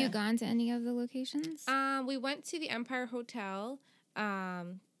 Have Yeah. you gone to any of the locations? We went to the Empire Hotel,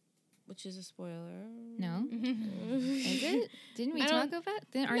 which is a spoiler. No. Mm-hmm. Is it? Didn't we I talk don't- about?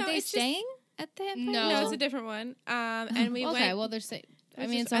 Aren't No, they it's just- staying at the Empire? No. No, it's a different one. And we Okay, went. well, there's. I Which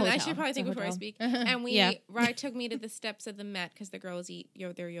mean, is- it's a and hotel. I should probably It's a think before I hotel. speak. And we, Yeah. Rye took me to the steps of the Met because the girls eat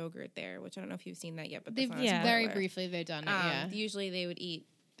their yogurt there, which I don't know if you've seen that yet, but that's They've not a yeah. very spoiler. briefly they've done it. Yeah. Usually they would eat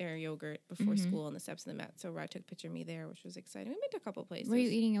their yogurt before school on the steps of the Met. So Rye took a picture of me there, which was exciting. We went to a couple places. Were you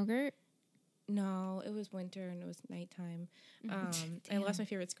eating yogurt? No, it was winter and it was nighttime. I lost my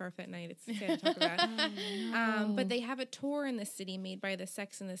favorite scarf at night. It's sad to talk about. But they have a tour in the city made by the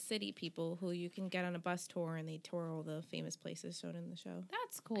Sex and the City people who you can get on a bus tour, and they tour all the famous places shown in the show.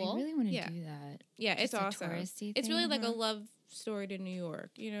 That's cool. I really want to Yeah. do that. Yeah, it's Just a awesome. touristy It's thing, really like a huh? love story to New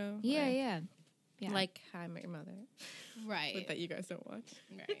York, you know? Yeah, Like, yeah. Yeah. Like How I Met Your Mother. Right. But that you guys don't watch.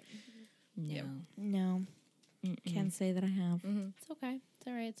 Right. No. Yep. No. Can't say that I have. It's okay. It's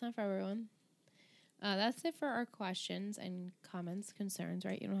all right. It's not for everyone. That's it for our questions and comments, concerns,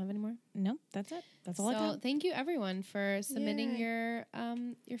 right? You don't have any more? No, that's it. That's all I So got. thank you everyone for submitting Yay.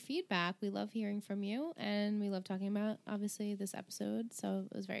 your feedback. We love hearing from you, and we love talking about obviously this episode. So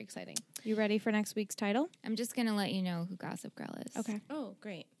it was very exciting. You ready for next week's title? I'm just going to let you know who Gossip Girl is. Okay. Oh,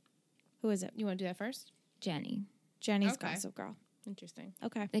 great. Who is it? You want to do that first? Jenny. Jenny's Okay. Gossip Girl. Interesting.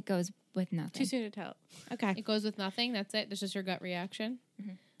 Okay. It goes with nothing. Too soon to tell. Okay. It goes with nothing. That's it. That's just your gut reaction.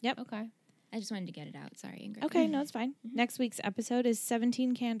 Yep. Okay. I just wanted to get it out. Sorry, Ingrid. Okay, no, it's fine. Next week's episode is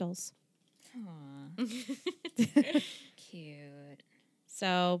 17 Candles. Aw. Cute.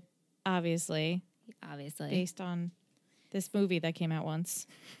 So, obviously, Obviously. based on this movie that came out once.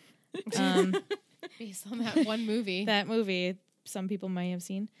 Based on that one movie. That movie, some people may have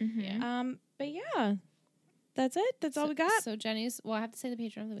seen. Yeah. But yeah, that's it. That's all we got. So Jenny's. Well, I have to say the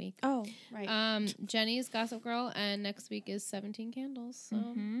patron of the week. Oh, right. Jenny's Gossip Girl, and next week is 17 Candles. So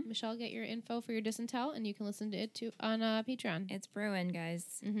Michelle, get your info for your diss and tell, and you can listen to it too on Patreon. It's brewing,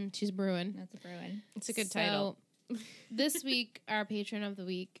 guys. She's brewing. That's a brewing. It's a good title. This week, our patron of the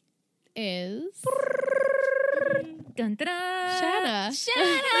week is Dun, da-da. Shanna.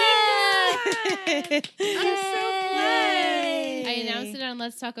 I'm so glad. I announced it on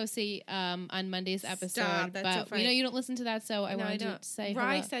Let's Talk OC on Monday's episode, Stop, that's but so funny. you know you don't listen to that, so I No, wanted I don't. to say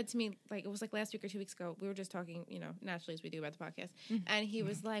Rye hello. said to me, like, it was like last week or 2 weeks ago, we were just talking, naturally as we do about the podcast, and he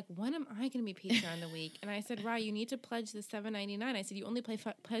was like, when am I going to be Patreon of the week? And I said, Rye, you need to pledge the $7.99. I said, you only pledge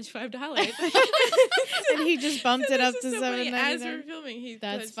 $5. And he just bumped it up to so funny. As $7.99. we're filming, he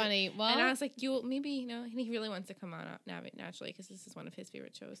That's pledged it. funny. Well, And I was like, maybe, and he really wants to come on naturally because this is one of his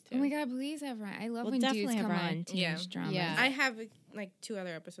favorite shows, too. Oh my God, please have Ryan. I love We'll when dudes definitely have come Ryan. on teenage Yeah. dramas. Yeah. I have, like, 2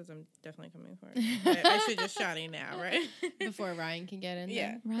 other episodes I'm definitely coming for. I should just shout it now, right? before Ryan can get in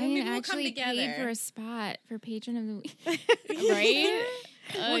Yeah. there. Ryan maybe we'll come actually paid together. for a spot for patron of the week. Right?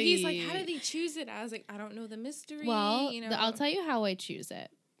 Well, he's like, how did they choose it? I was like, I don't know the mystery. Well, you know? I'll tell you how I choose it.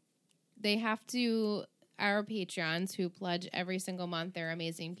 They have to, our Patreons who pledge every single month, they're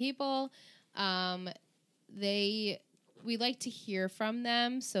amazing people. We like to hear from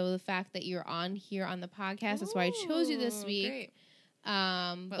them. So the fact that you're on here on the podcast, that's why I chose you this Ooh, week. great.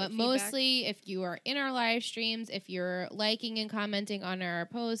 But feedback? mostly if you are in our live streams, if you're liking and commenting on our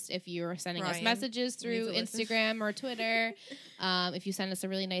posts, if you're sending us Ryan messages through needs to listen. Instagram or Twitter, if you send us a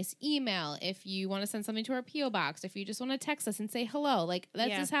really nice email, if you want to send something to our P.O. box, if you just want to text us and say hello, like that's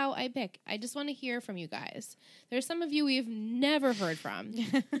Yeah. just how I pick. I just want to hear from you guys. There's some of you we've never heard from.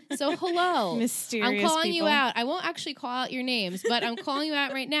 So hello. Mysterious I'm calling you people. out. I won't actually call out your names, but I'm calling you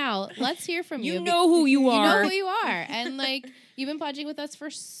out right now. Let's hear from you. You know who you You are. know who you are. And like you've been pledging with us for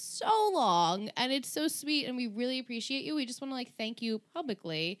so long and it's so sweet and we really appreciate you. We just want to like thank you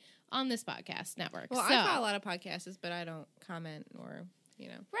publicly on this podcast network. Well, so, I follow a lot of podcasts, but I don't comment or,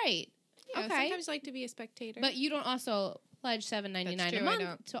 right. Yeah, Okay. sometimes I like to be a spectator. But you don't also pledge $7.99 That's a true, I month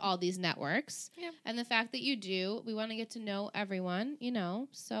don't. to all these networks. Yeah. And the fact that you do, we want to get to know everyone,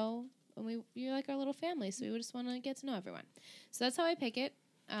 so you're like our little family, so we just want to get to know everyone. So that's how I pick it.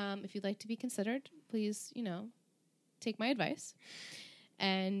 If you'd like to be considered, please, take my advice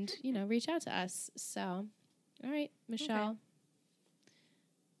and, reach out to us. So, all right, Michelle, Okay.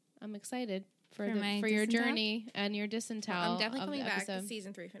 I'm excited for my your diss and tell? journey and your diss and tell I'm definitely of coming the back to episode.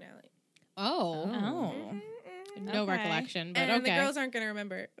 season 3 finale. Oh. Oh. No Okay. recollection, but And okay. the girls aren't going to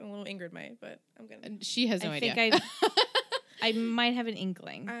remember. A little Ingrid might, but I'm going to. And she has no I idea. think I might have an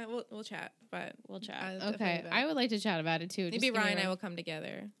inkling. We'll chat, but We'll chat. definitely Okay, back. I would like to chat about it too. Maybe just, Ryan and I will come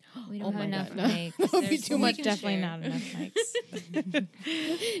together. We Oh don't my have enough God, no. mics. That would be There's too We much. can Definitely share. not enough mics.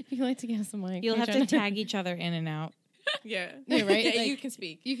 You like to get some mic. You'll have to tag each other in and out. Yeah. Yeah, right? Yeah, Like, you can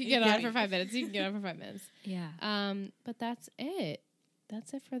speak. You can get Yeah. on for 5 minutes. You can get on for 5 minutes. Yeah. But that's it.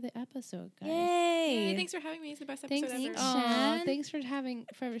 That's it for the episode, guys. Yay! Yay, thanks for having me. It's the best episode Thanks, ever. Aw, thanks for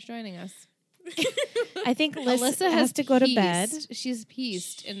joining us. I think Alyssa has to go to bed. pieced. She's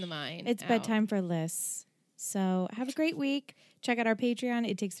pieced in the mind. It's out. bedtime for Liz. So have a great week. Check out our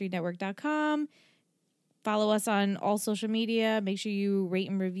Patreon, ittakes3network.com. Follow us on all social media. Make sure you rate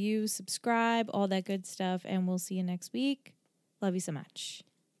and review, subscribe, all that good stuff. And we'll see you next week. Love you so much.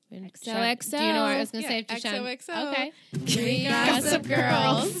 XOXO. Do you know what I was going to Yeah, say? XOXO. Okay. Three Gossip Gossip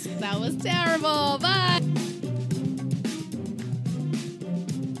Girls. That was terrible. Bye.